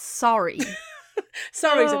 Sorry.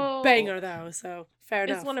 Sorry's a banger, though, so fair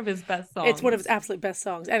enough. It's one of his best songs. It's one of his absolute best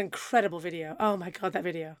songs. An incredible video. Oh my God, that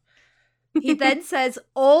video. He then says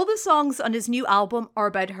all the songs on his new album are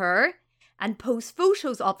about her and posts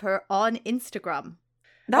photos of her on Instagram.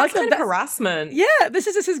 That's kind of harassment. Yeah, this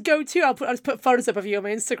is just his go-to. I'll just put photos up of you on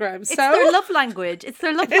my Instagram. It's their love language. It's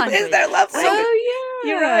their love language. It is their love language. Oh, yeah.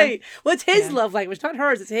 You're right. Well, it's his love language, not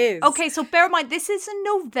hers. It's his. Okay, so bear in mind, this is in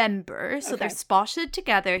November. So Okay. they're spotted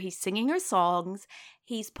together. He's singing her songs.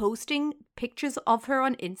 He's posting pictures of her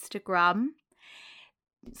on Instagram.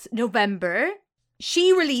 It's November.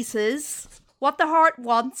 She releases What the Heart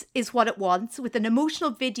Wants Is What It Wants with an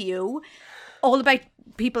emotional video all about,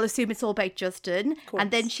 people assume it's all about Justin.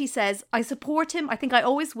 And then she says, I support him. I think I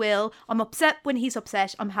always will. I'm upset when he's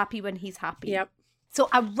upset. I'm happy when he's happy. Yep. So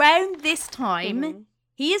around this time,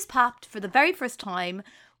 he is papped for the very first time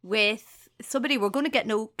with somebody we're going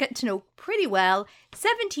to get to know pretty well,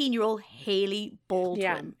 17-year-old Hailey Baldwin.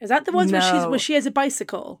 Yeah. Is that the ones where she has a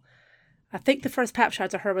bicycle? I think the first pap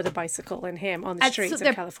shots are her with a bicycle and him on the streets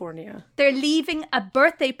of California. They're leaving a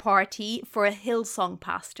birthday party for a Hillsong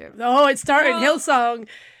pastor. Oh, it started Hillsong.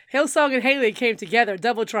 Hillsong and Hailey came together.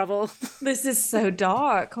 Double trouble. This is so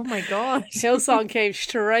dark. Oh my gosh. Hillsong came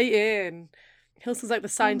straight in. Hillsong's like the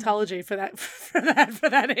Scientology for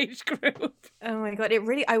that age group. Oh my God.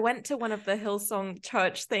 I went to one of the Hillsong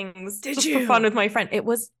church things Did for you? fun with my friend. It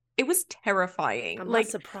was terrifying. I'm like,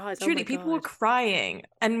 not surprised. truly, Oh my people God. were crying.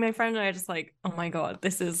 And my friend and I are just like, oh my God,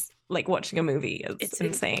 this is like watching a movie. It's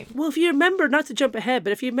insane. Well, if you remember, not to jump ahead,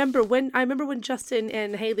 but if you remember when Justin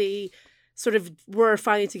and Hailey sort of were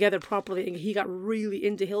finally together properly and he got really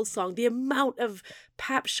into Hillsong, the amount of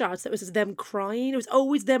pap shots that was just them crying, it was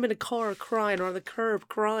always them in a car crying or on the curb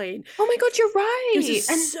crying. Oh my God, you're right. It was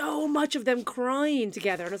just so much of them crying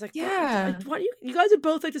together. And I was like, Yeah. what you guys are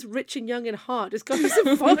both like just rich and young and hot. It's going to be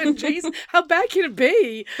some fun. Jeez, how bad can it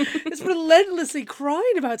be? Just relentlessly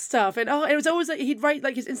crying about stuff. And it was always like he'd write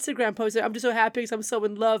like his Instagram post, I'm just so happy because I'm so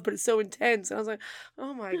in love, but it's so intense. And I was like,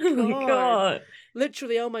 oh my God. Oh my God.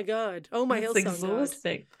 Literally, oh my God. Oh my It's Hillsong God.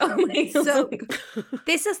 exhausting. Oh my Hillsong So God.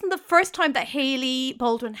 this isn't the first time that Hailey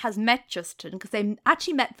Baldwin has met Justin, because they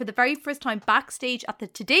actually met for the very first time backstage at the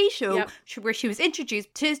Today Show, Yep. where she was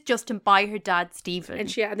introduced to Justin by her dad, Stephen. And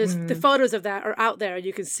there's the photos of that are out there.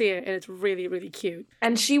 You can see it, and it's really, really cute.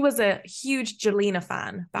 And she was a huge Jelena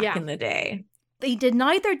fan back Yeah. in the day. They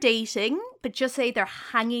deny their dating, but just say they're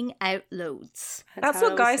hanging out loads. That's how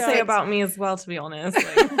what it guys say starts. about me as well, to be honest.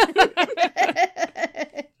 Like,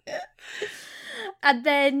 And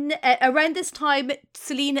then around this time,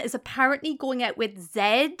 Selena is apparently going out with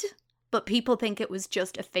Zed, but people think it was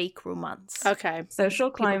just a fake romance. Okay.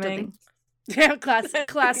 social People don't climbing. think- Yeah,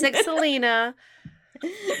 classic Selena.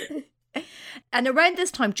 And around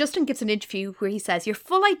this time, Justin gives an interview where he says, your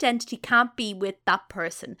full identity can't be with that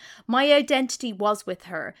person. My identity was with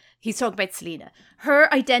her. He's talking about Selena.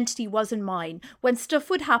 Her identity wasn't mine. When stuff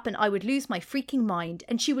would happen, I would lose my freaking mind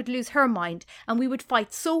and she would lose her mind. And we would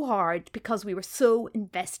fight so hard because we were so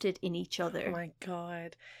invested in each other. Oh my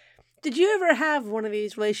God. Did you ever have one of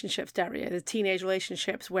these relationships, Darya, the teenage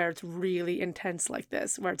relationships where it's really intense like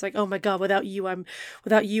this, where it's like, oh my God, without you, I'm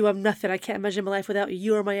nothing. I can't imagine my life without you.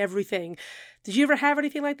 You are my everything. Did you ever have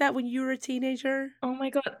anything like that when you were a teenager? Oh my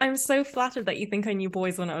God, I'm so flattered that you think I knew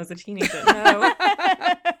boys when I was a teenager. No.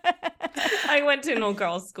 I went to an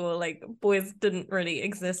all-girls school. Like, boys didn't really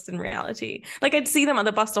exist in reality. Like, I'd see them at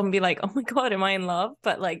the bus stop and be like, oh my God, am I in love?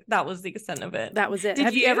 But like, that was the extent of it. That was it.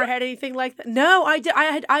 Have you ever had anything like that? No, I did.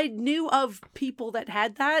 I knew of people that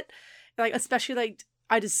had that, like, especially like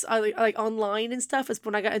I online and stuff. As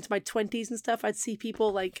when I got into my 20s and stuff, I'd see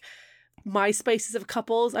people like MySpaces of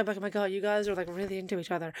couples. I'm like, oh my God, you guys are like really into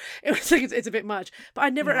each other. It was like it's a bit much.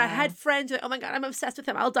 But I had friends like, oh my God, I'm obsessed with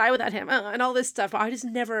him. I'll die without him, and all this stuff. But I just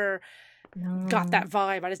never got that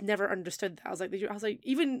vibe. I just never understood that. I was like,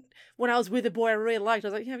 even when I was with a boy I really liked, I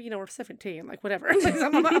was like, yeah, we're 17, like whatever. Like,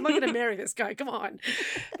 I'm not gonna marry this guy. Come on.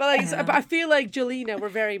 But like, but I feel like Jelena were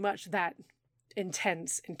very much that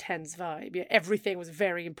intense vibe. Yeah, everything was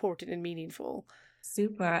very important and meaningful.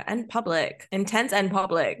 Super. And public. Intense and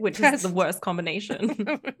public, which is the worst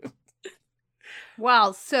combination.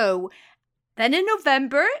 Well, so then in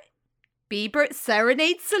November, Bieber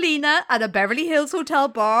serenades Selena at a Beverly Hills hotel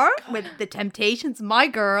bar with The Temptations' My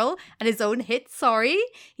Girl and his own hit Sorry.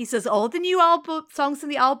 He says all the new songs in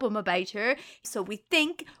the album about her. So we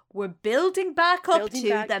think we're building back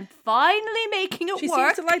them finally making it work. She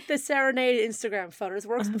seems to like the serenade Instagram photos.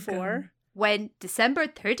 Works before. God. When December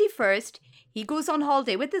 31st, he goes on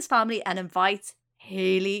holiday with his family and invites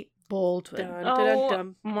Hailey Baldwin.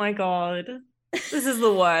 Oh my God. This is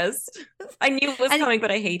the worst. I knew it was coming,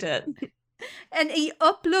 but I hate it. And he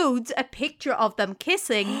uploads a picture of them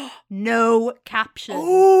kissing, no caption.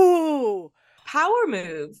 Oh, power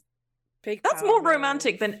move. That's more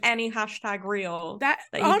romantic than any hashtag reel that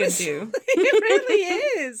you honestly, can do. It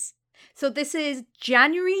really is. So this is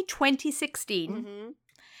January 2016. Mm-hmm.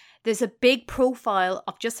 There's a big profile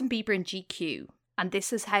of Justin Bieber in GQ. And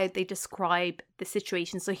this is how they describe the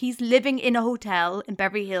situation. So he's living in a hotel in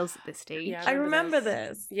Beverly Hills at this stage. Yeah, I remember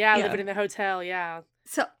this. Yeah, living in the hotel, yeah.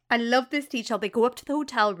 So I love this detail. They go up to the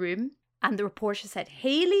hotel room and the reporter said,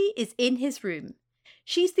 Hailey is in his room.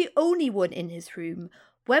 She's the only one in his room.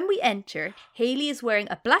 When we enter, Hailey is wearing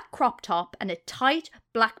a black crop top and a tight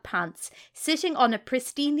black pants, sitting on a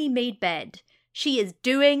pristinely made bed. She is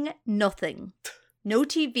doing nothing. No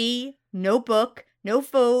TV, no book, no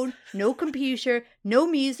phone, no computer, no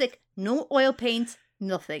music, no oil paints,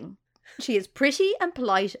 nothing. She is pretty and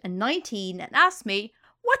polite and 19 and asked me,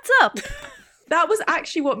 what's up? That was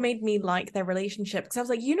actually what made me like their relationship. Because I was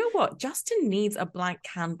like, you know what? Justin needs a blank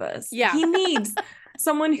canvas. Yeah. He needs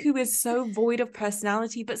someone who is so void of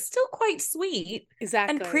personality, but still quite sweet.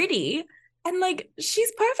 Exactly. And pretty. And like,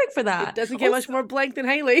 she's perfect for that. It doesn't get much more blank than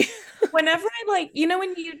Hailey. Whenever I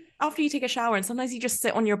when after you take a shower and sometimes you just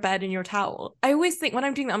sit on your bed in your towel, I always think when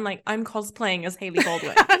I'm doing that, I'm like, I'm cosplaying as Hailey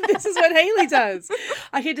Baldwin. This is what Hailey does.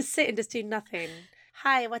 I can just sit and just do nothing.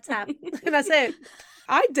 Hi, what's up? And that's it.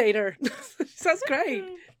 I'd date her. Sounds great.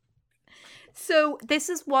 So this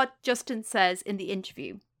is what Justin says in the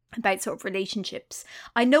interview about sort of relationships.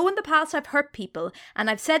 I know in the past I've hurt people and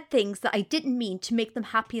I've said things that I didn't mean to make them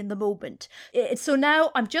happy in the moment. So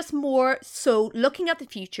now I'm just more so looking at the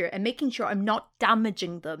future and making sure I'm not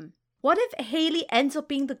damaging them. What if Hailey ends up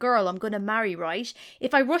being the girl I'm going to marry, right?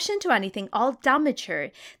 If I rush into anything, I'll damage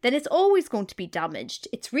her. Then it's always going to be damaged.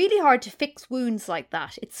 It's really hard to fix wounds like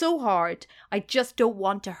that. It's so hard. I just don't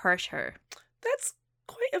want to hurt her. That's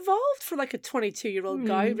quite evolved for like a 22-year-old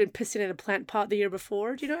guy who'd been pissing in a plant pot the year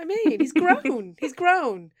before. Do you know what I mean? He's grown. He's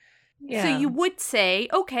grown. Yeah. So you would say,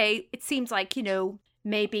 okay, it seems like,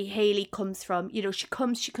 maybe Hailey comes from,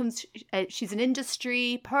 she's an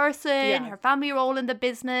industry person. Yeah. Her family are all in the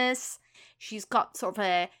business. She's got sort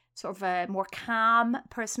of a more calm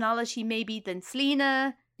personality maybe than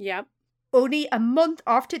Selena. Yep. Only a month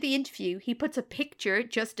after the interview,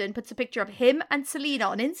 Justin puts a picture of him and Selena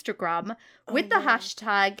on Instagram with the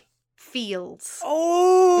hashtag feels.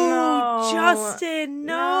 Oh, no. Justin,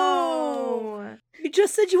 no. You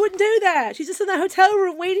just said you wouldn't do that. She's just in that hotel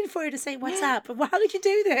room waiting for you to say what's up. How did you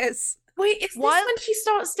do this? Wait, is this when she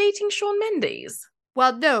starts dating Shawn Mendes?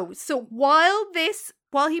 Well, no. So while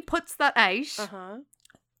he puts that out,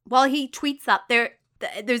 while he tweets that,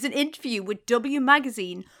 there's an interview with W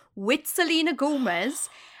Magazine with Selena Gomez,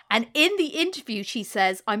 And in the interview, she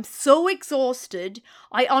says, I'm so exhausted.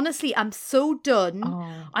 I honestly am so done.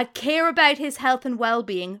 Oh. I care about his health and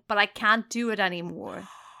well-being, but I can't do it anymore.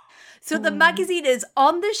 So the magazine is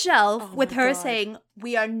on the shelf with her saying,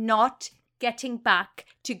 we are not getting back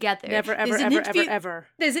together. Never, ever, ever.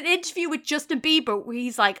 There's an interview with Justin Bieber where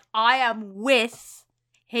he's like, I am with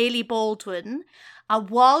Hailey Baldwin. And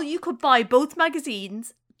while you could buy both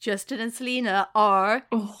magazines, Justin and Selena are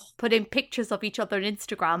putting pictures of each other on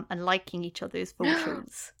Instagram and liking each other's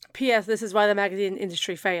photos. P.S. This is why the magazine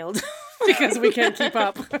industry failed. Because we can't keep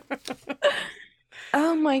up.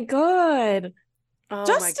 Oh my God. Oh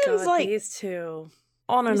Justin's my God, like these two.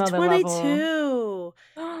 On another 22.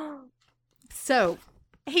 level. So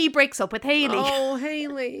he breaks up with Hailey. Oh,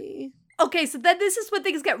 Hailey. Okay, so then this is when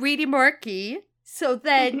things get really murky. So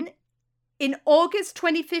then in August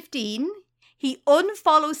 2015, he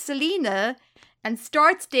unfollows Selena and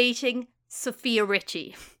starts dating Sophia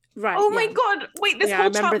Richie. Right. Oh my God. Wait, this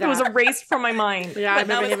whole chapter was erased from my mind. Yeah, but I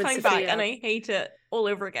remember now him it's and coming back Sophia. and I hate it all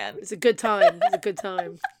over again. It's a good time. It's a good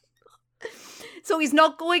time. So he's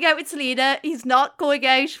not going out with Selena. He's not going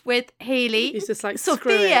out with Hailey. He's just like,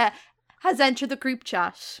 Sophia has entered the group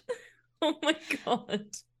chat. Oh my God.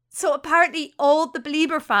 So apparently all the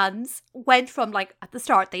Bieber fans went from, like, at the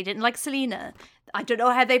start, they didn't like Selena. I don't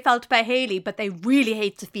know how they felt about Hailey, but they really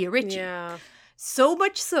hate Sophia Richie. Yeah. So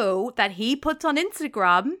much so that he puts on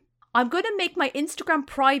Instagram, I'm going to make my Instagram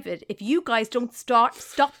private if you guys don't stop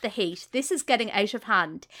the hate. This is getting out of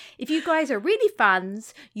hand. If you guys are really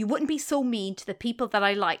fans, you wouldn't be so mean to the people that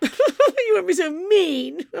I like. You wouldn't be so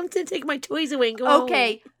mean. I'm going to take my toys away and go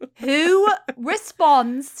Okay, who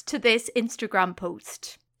responds to this Instagram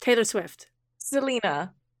post? Taylor Swift.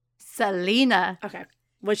 Selena. Okay.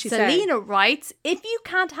 What'd she say? Selena writes, if you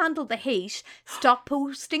can't handle the hate, stop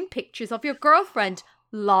posting pictures of your girlfriend.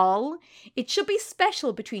 Lol. It should be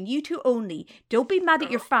special between you two only. Don't be mad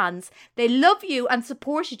at your fans. They love you and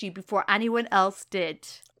supported you before anyone else did.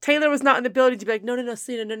 Taylor was not in the ability to be like, no,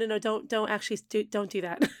 Selena, no, don't actually don't do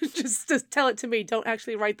that. just tell it to me. Don't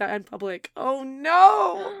actually write that in public. Oh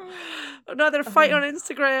no! No, they're fighting on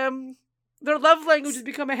Instagram. Their love language has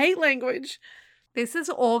become a hate language. This is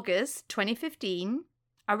August 2015.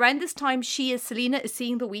 Around this time, Selena is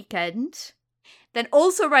seeing The Weeknd. Then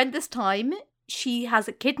also around this time, she has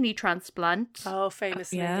a kidney transplant. Oh,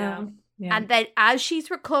 famously, Yeah. And then as she's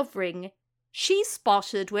recovering, she's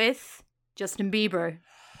spotted with Justin Bieber.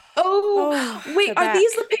 Oh, wait, the are back.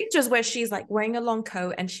 these the pictures where she's like wearing a long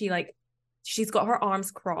coat and she's got her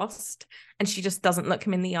arms crossed and she just doesn't look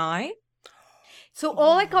him in the eye? So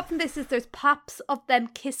all I got from this is there's pops of them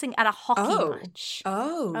kissing at a hockey match.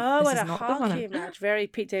 Oh, at a hockey match. Very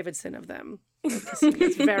Pete Davidson of them. That's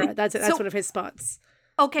one of his spots.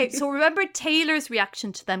 Okay, so remember Taylor's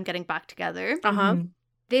reaction to them getting back together? Uh-huh.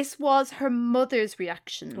 This was her mother's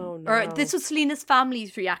reaction. Oh, no. Or this was Selena's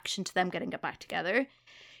family's reaction to them getting back together.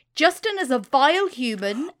 Justin is a vile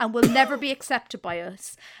human and will never be accepted by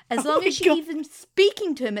us. As long as she's even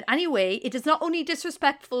speaking to him in any way, it is not only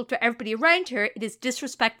disrespectful to everybody around her, it is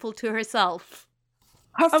disrespectful to herself.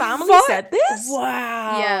 Her family said this?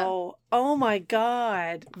 Wow. Yeah. Oh my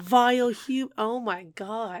God. Vile human. Oh my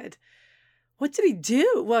God. What did he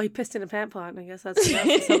do? Well, he pissed in a pant pot. I guess that's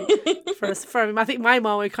for him. I think my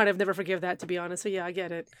mom would kind of never forgive that, to be honest. So yeah, I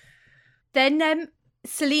get it. Then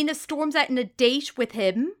Selena storms out on a date with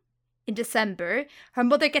him in December. Her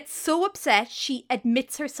mother gets so upset, she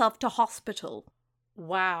admits herself to hospital.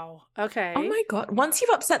 Wow. Okay. Oh my God. Once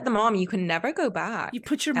you've upset the mom, you can never go back. You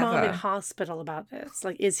put your mom in hospital about this.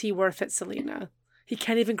 Like, is he worth it, Selena? He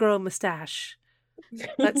can't even grow a mustache.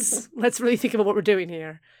 Let's really think about what we're doing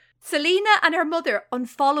here. Selena and her mother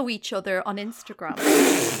unfollow each other on Instagram.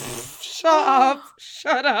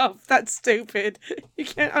 Shut up. That's stupid. You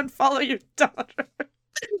can't unfollow your daughter.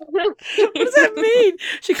 What does that mean?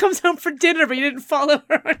 She comes home for dinner, but you didn't follow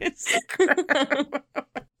her on Instagram.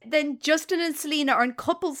 Then Justin and Selena are in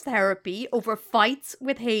couples therapy over fights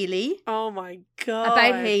with Hailey. Oh my God.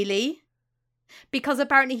 About Hailey. Because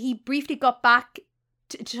apparently he briefly got back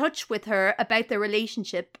to touch with her about their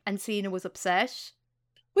relationship and Selena was upset.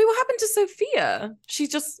 Wait, what happened to Sophia? She's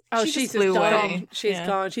just flew away. She's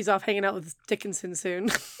gone. She's off hanging out with Dickinson soon.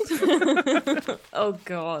 Oh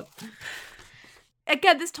God.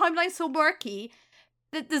 Again, this timeline's so murky.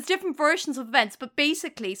 There's different versions of events, but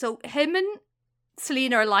basically, so him and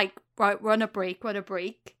Selena are like, right, run a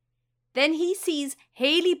break. Then he sees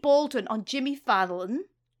Hailey Baldwin on Jimmy Fallon,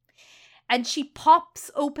 and she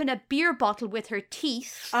pops open a beer bottle with her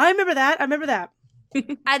teeth. I remember that.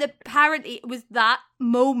 And apparently it was that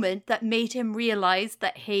moment that made him realise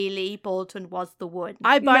that Hailey Baldwin was the one.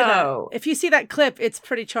 I buy that. If you see that clip, it's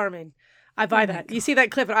pretty charming. I buy that. You see that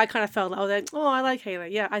clip, and I kind of felt, I like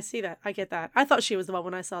Hailey. Yeah, I see that. I get that. I thought she was the one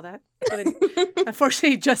when I saw that. But then,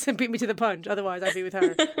 unfortunately, Justin beat me to the punch. Otherwise, I'd be with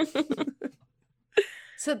her.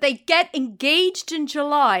 So they get engaged in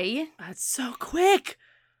July. That's so quick.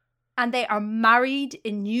 And they are married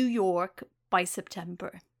in New York by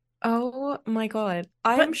September. Oh my God.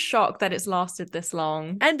 I'm shocked that it's lasted this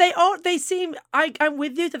long. And they seem, I'm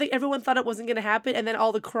with you. I think everyone thought it wasn't going to happen. And then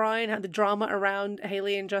all the crying had the drama around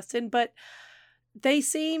Hailey and Justin. But they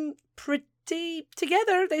seem pretty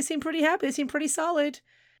together. They seem pretty happy. They seem pretty solid.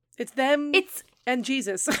 It's them and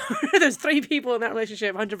Jesus. There's 3 people in that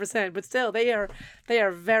relationship, 100%. But still, they are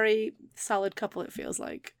a very solid couple, it feels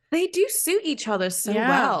like. They do suit each other so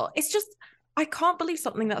well. It's just, I can't believe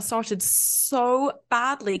something that started so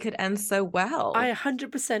badly could end so well. I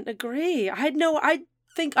 100% agree. I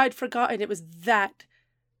think I'd forgotten it was that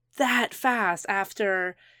fast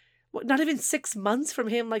after, not even 6 months from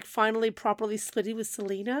him, like, finally properly splitting with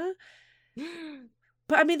Selena.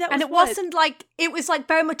 But I mean, that was, and it wasn't like, it was like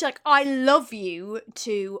very much like, I love you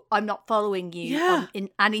to I'm not following you in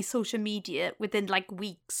any social media within like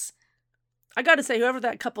weeks. I got to say, whoever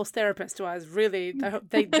that couple's therapist was, really,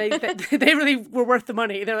 they really were worth the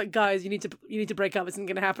money. They're like, guys, you need to break up. It's not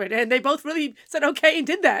going to happen. And they both really said okay and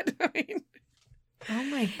did that. I mean, oh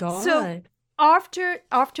my God. So after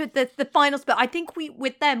the final split, I think we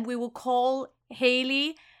will call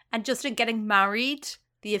Hailey and Justin getting married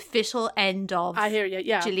the official end of. I hear you.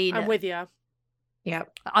 Yeah, Jelena. I'm with you.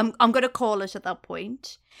 Yep. I'm going to call it at that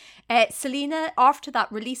point. Selena, after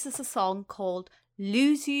that, releases a song called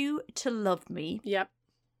Lose You to Love Me. Yep.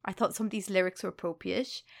 I thought some of these lyrics were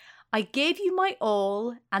appropriate. I gave you my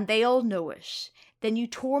all and they all know it. Then you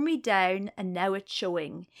tore me down and now it's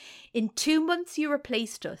showing. In 2 months you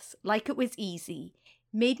replaced us like it was easy.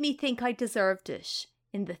 Made me think I deserved it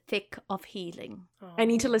in the thick of healing. I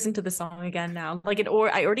need to listen to the song again now. Like I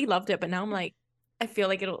already loved it, but now I'm like, I feel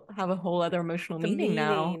like it'll have a whole other emotional meaning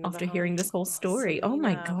now after hearing this whole story. Selena. Oh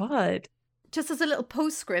my God. Just as a little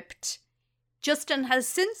postscript, Justin has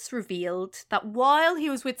since revealed that while he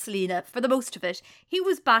was with Selena, for the most of it, he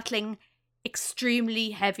was battling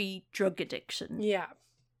extremely heavy drug addiction. Yeah.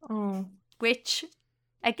 Oh. Which,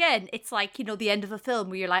 again, it's like, the end of a film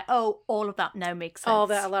where you're like, oh, all of that now makes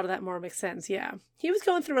sense. A lot of that more makes sense, yeah. He was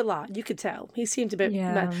going through a lot, you could tell. He seemed a bit...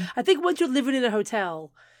 Yeah. I think once you're living in a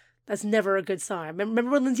hotel, that's never a good sign.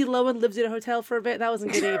 Remember when Lindsay Lohan lived in a hotel for a bit? That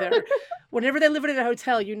wasn't good either. Whenever they're living in a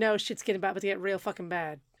hotel, shit's getting about to get real fucking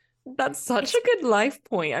bad. That's such a good life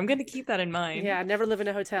point. I'm going to keep that in mind. Yeah, never live in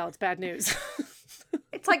a hotel. It's bad news.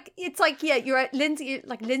 It's like you're at Lindsay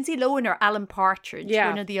Lohan or Alan Partridge,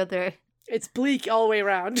 one or the other. It's bleak all the way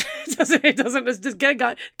around. It doesn't just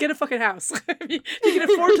get a fucking house. If you can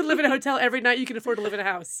afford to live in a hotel every night, you can afford to live in a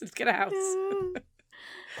house. Just get a house.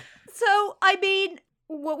 So, I mean,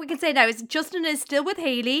 what we can say now is Justin is still with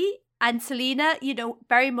Hailey, and Selena,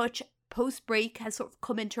 very much post-break has sort of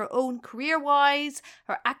come into her own career-wise.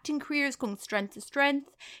 Her acting career is going strength to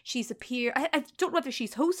strength. She's appeared, I don't know whether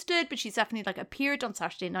she's hosted, but she's definitely appeared on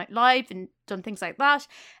Saturday Night Live and done things like that.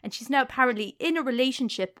 And she's now apparently in a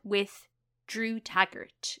relationship with Drew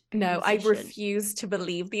Taggart. No, I refuse to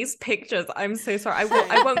believe these pictures. I'm so sorry.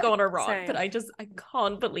 I won't go on a rock, but I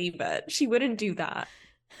can't believe it. She wouldn't do that.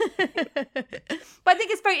 But I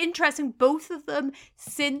think it's very interesting, both of them,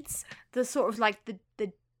 since the sort of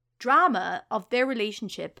the drama of their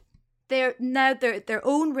relationship, their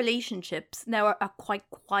own relationships now are quite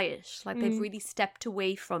quiet. They've really stepped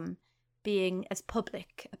away from being as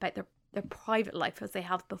public about their private life as they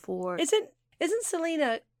have before. Isn't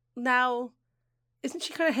Selena now? Isn't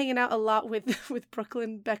she kind of hanging out a lot with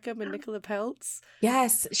Brooklyn Beckham and Nicola Peltz?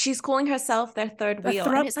 Yes, she's calling herself their third wheel.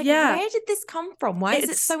 And it's like, where did this come from? Why is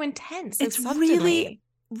it so intense? It's really,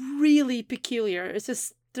 really peculiar. It's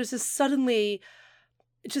just suddenly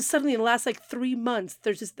in the last 3 months,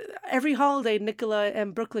 there's just every holiday Nicola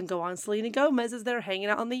and Brooklyn go on. Selena Gomez is there hanging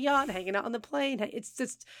out on the yacht, hanging out on the plane.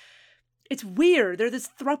 It's weird. They're this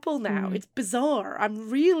throuple now. It's bizarre. I'm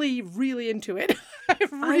really, really into it. I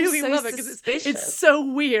really love it because it's so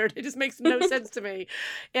weird. It just makes no sense to me.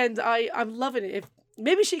 And I'm loving it. If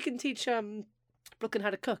maybe she can teach Brooklyn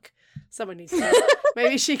how to cook. Someone needs to.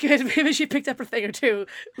 Maybe she picked up her thing or two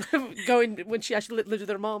going when she actually lived with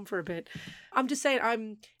her mom for a bit. I'm just saying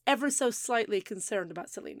I'm ever so slightly concerned about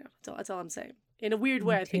Selena. That's all I'm saying. In a weird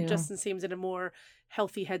way, I think Justin seems in a more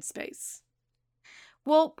healthy headspace.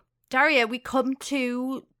 Well, Darya, we come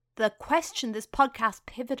to the question this podcast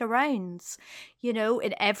pivot around. You know,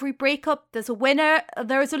 in every breakup, there's a winner,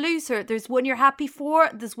 there's a loser. There's one you're happy for,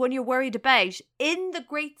 there's one you're worried about. In the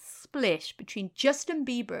great split between Justin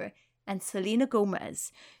Bieber and Selena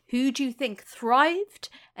Gomez, who do you think thrived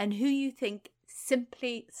and who you think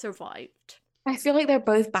simply survived? I feel like they're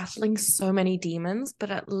both battling so many demons,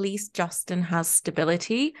 but at least Justin has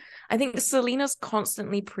stability. I think Selena's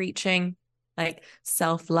constantly preaching like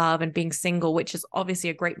self-love and being single, which is obviously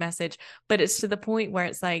a great message, but it's to the point where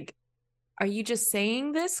it's like, are you just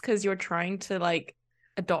saying this because you're trying to like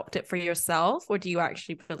adopt it for yourself, or do you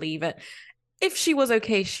actually believe it? If she was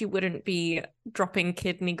okay, she wouldn't be dropping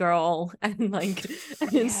Kidney Girl and like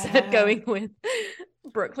instead going with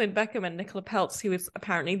Brooklyn Beckham and Nicola Peltz, who is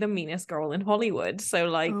apparently the meanest girl in Hollywood. So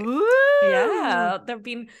like, yeah, there've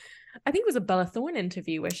been, I think it was a Bella Thorne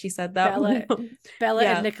interview where she said that Bella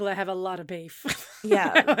and Nicola have a lot of beef.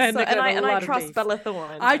 Yeah, and I trust Bella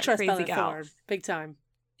Thorne. I trust Bella Thorne big time.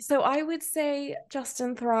 So I would say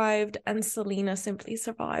Justin thrived and Selena simply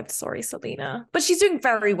survived. Sorry, Selena, but she's doing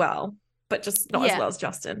very well, but just not as well as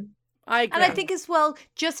Justin. I agree. And I think as well,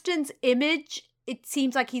 Justin's image, it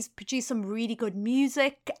seems like he's produced some really good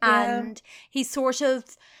music, and he's sort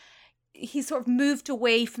of moved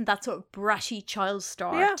away from that sort of bratty child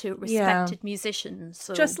star to respected musician.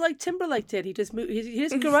 So just like Timberlake did, he just moved. He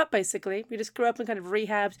just grew up basically. He just grew up and kind of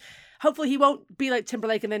rehabbed. Hopefully, he won't be like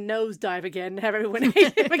Timberlake and then nosedive again, have everyone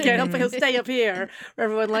hate him again. Hopefully, he'll stay up here where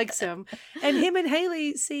everyone likes him. And him and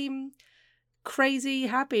Hailey seem crazy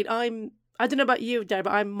happy. I don't know about you, Darya,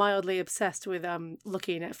 but I'm mildly obsessed with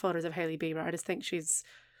looking at photos of Hailey Bieber. I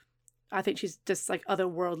think she's just like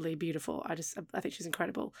otherworldly beautiful. I think she's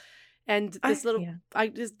incredible. And this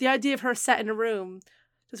the idea of her sat in a room,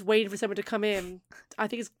 just waiting for someone to come in, I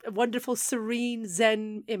think it's a wonderful, serene,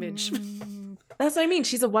 zen image. That's what I mean.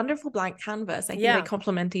 She's a wonderful blank canvas. I think they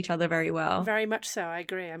complement each other very well. Very much so. I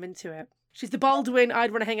agree. I'm into it. She's the Baldwin I'd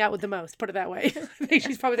want to hang out with the most, put it that way. I think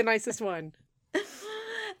she's probably the nicest one.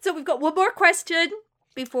 So we've got one more question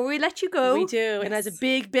before we let you go. We do. Yes. And as a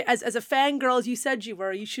big bit, as a fangirl, as you said you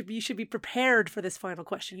were, you should be prepared for this final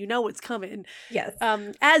question. You know what's coming. Yes.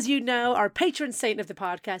 As you know, our patron saint of the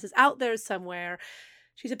podcast is out there somewhere.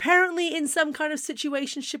 She's apparently in some kind of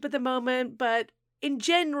situationship at the moment, but in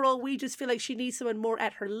general, we just feel like she needs someone more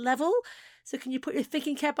at her level. So can you put your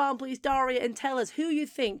thinking cap on, please, Darya, and tell us who you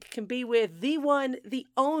think can be with the one, the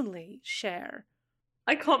only Cher?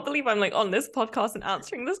 I can't believe I'm like on this podcast and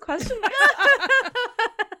answering this question.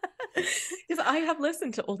 Because I have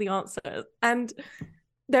listened to all the answers and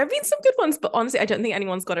there have been some good ones, but honestly, I don't think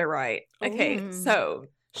anyone's got it right. Okay, so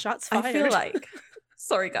shots fired. I feel like,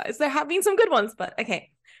 sorry guys, there have been some good ones, but okay.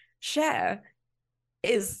 Cher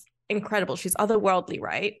is incredible. She's otherworldly,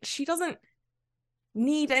 right? She doesn't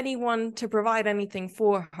need anyone to provide anything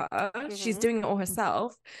for her. She's doing it all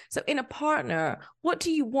herself. So in a partner, what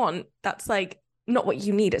do you want that's like not what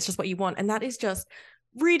you need, it's just what you want, and that is just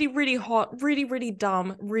really, really hot, really, really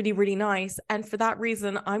dumb, really, really nice. And for that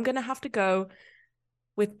reason, I'm gonna have to go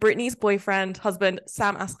with Britney's husband,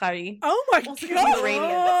 Sam Asghari. Oh my god, that is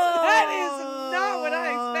not what I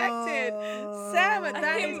expected. Sam, and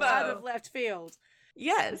that is out of left field.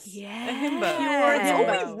 Yes. Yeah. A himbo. It's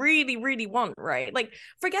all we really, really want, right? Like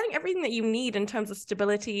forgetting everything that you need in terms of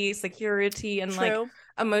stability, security, and like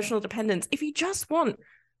emotional dependence. If you just want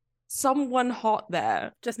someone hot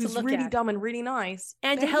there, just to who's look really at. dumb and really nice,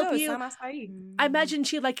 and to help you. Sam Asghari. I imagine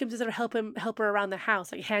she'd like him to sort of help her around the house,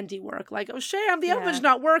 like handiwork. Like, oh, Sham, the oven's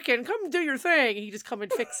not working. Come do your thing. He just come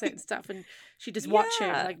and fix it and stuff, and she just watch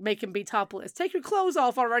him, like make him be topless. Take your clothes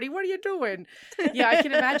off already. What are you doing? Yeah, I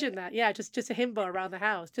can imagine that. Yeah, just a himbo around the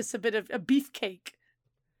house, just a bit of a beefcake.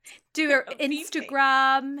 Do her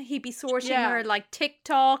Instagram, he'd be sorting her like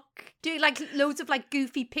TikTok, do like loads of like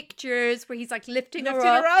goofy pictures where he's like lifting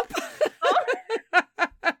her up.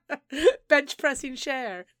 Bench pressing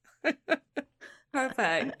Cher.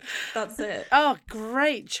 Perfect. That's it. Oh,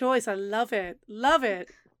 great choice. I love it.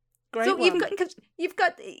 Great. So one. you've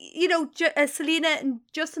got you know, Selena and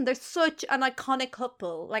Justin, they're such an iconic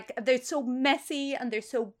couple. Like they're so messy and they're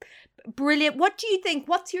so brilliant. What do you think?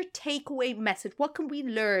 What's your takeaway message? What can we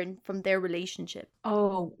learn from their relationship?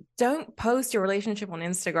 Oh, don't post your relationship on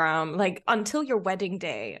Instagram like until your wedding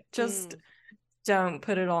day. Just don't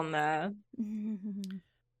put it on there.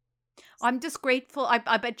 I'm just grateful.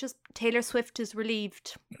 I bet just Taylor Swift is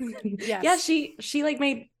relieved. Yes. Yeah, she like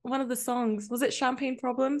made one of the songs. Was it Champagne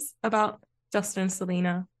Problems? About Justin and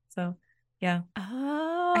Selena. So yeah.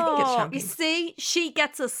 Oh, I think it's You champagne. see, she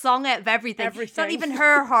gets a song out of everything. It's not Everything. even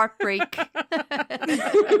her heartbreak.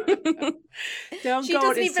 Don't She go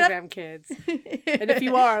on doesn't even Instagram, kids. And if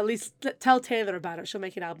you are, at least tell Taylor about it. She'll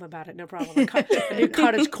make an album about it, no problem. A new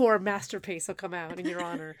cottagecore masterpiece will come out in your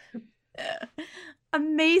honor.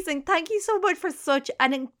 Amazing. Thank you so much for such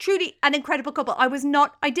truly an incredible couple. I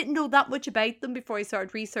didn't know that much about them before I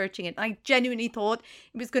started researching it. I genuinely thought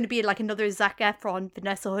it was going to be like another Zac Efron,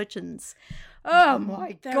 Vanessa Hudgens. Oh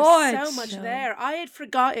my God. There's so much there. I had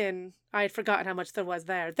forgotten how much there was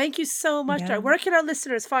there. Thank you so much. Yeah. Where can our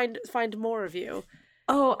listeners find more of you?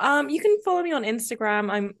 Oh, you can follow me on Instagram.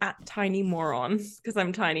 I'm at Tiny Moron because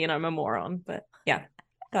I'm tiny and I'm a moron. But yeah,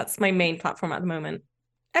 that's my main platform at the moment.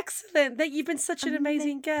 Excellent. You've been such an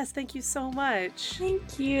amazing guest. Thank you so much.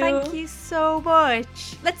 Thank you. Thank you so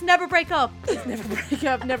much. Let's never break up. Let's never break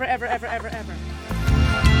up. Never, ever, ever, ever, ever.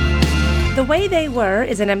 The Way They Were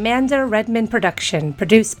is an Amanda Redman production,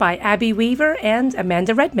 produced by Abby Weaver and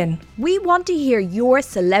Amanda Redman. We want to hear your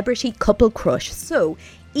celebrity couple crush, so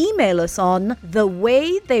email us on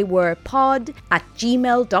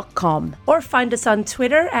thewaytheywerepod@gmail.com. Or find us on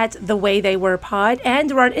Twitter at The Way They Were Pod, and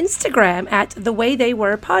we're on Instagram at The Way They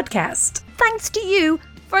Were Podcast. Thanks to you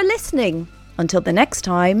for listening. Until the next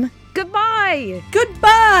time, goodbye.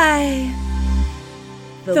 Goodbye.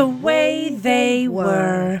 The Way They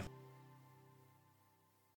Were.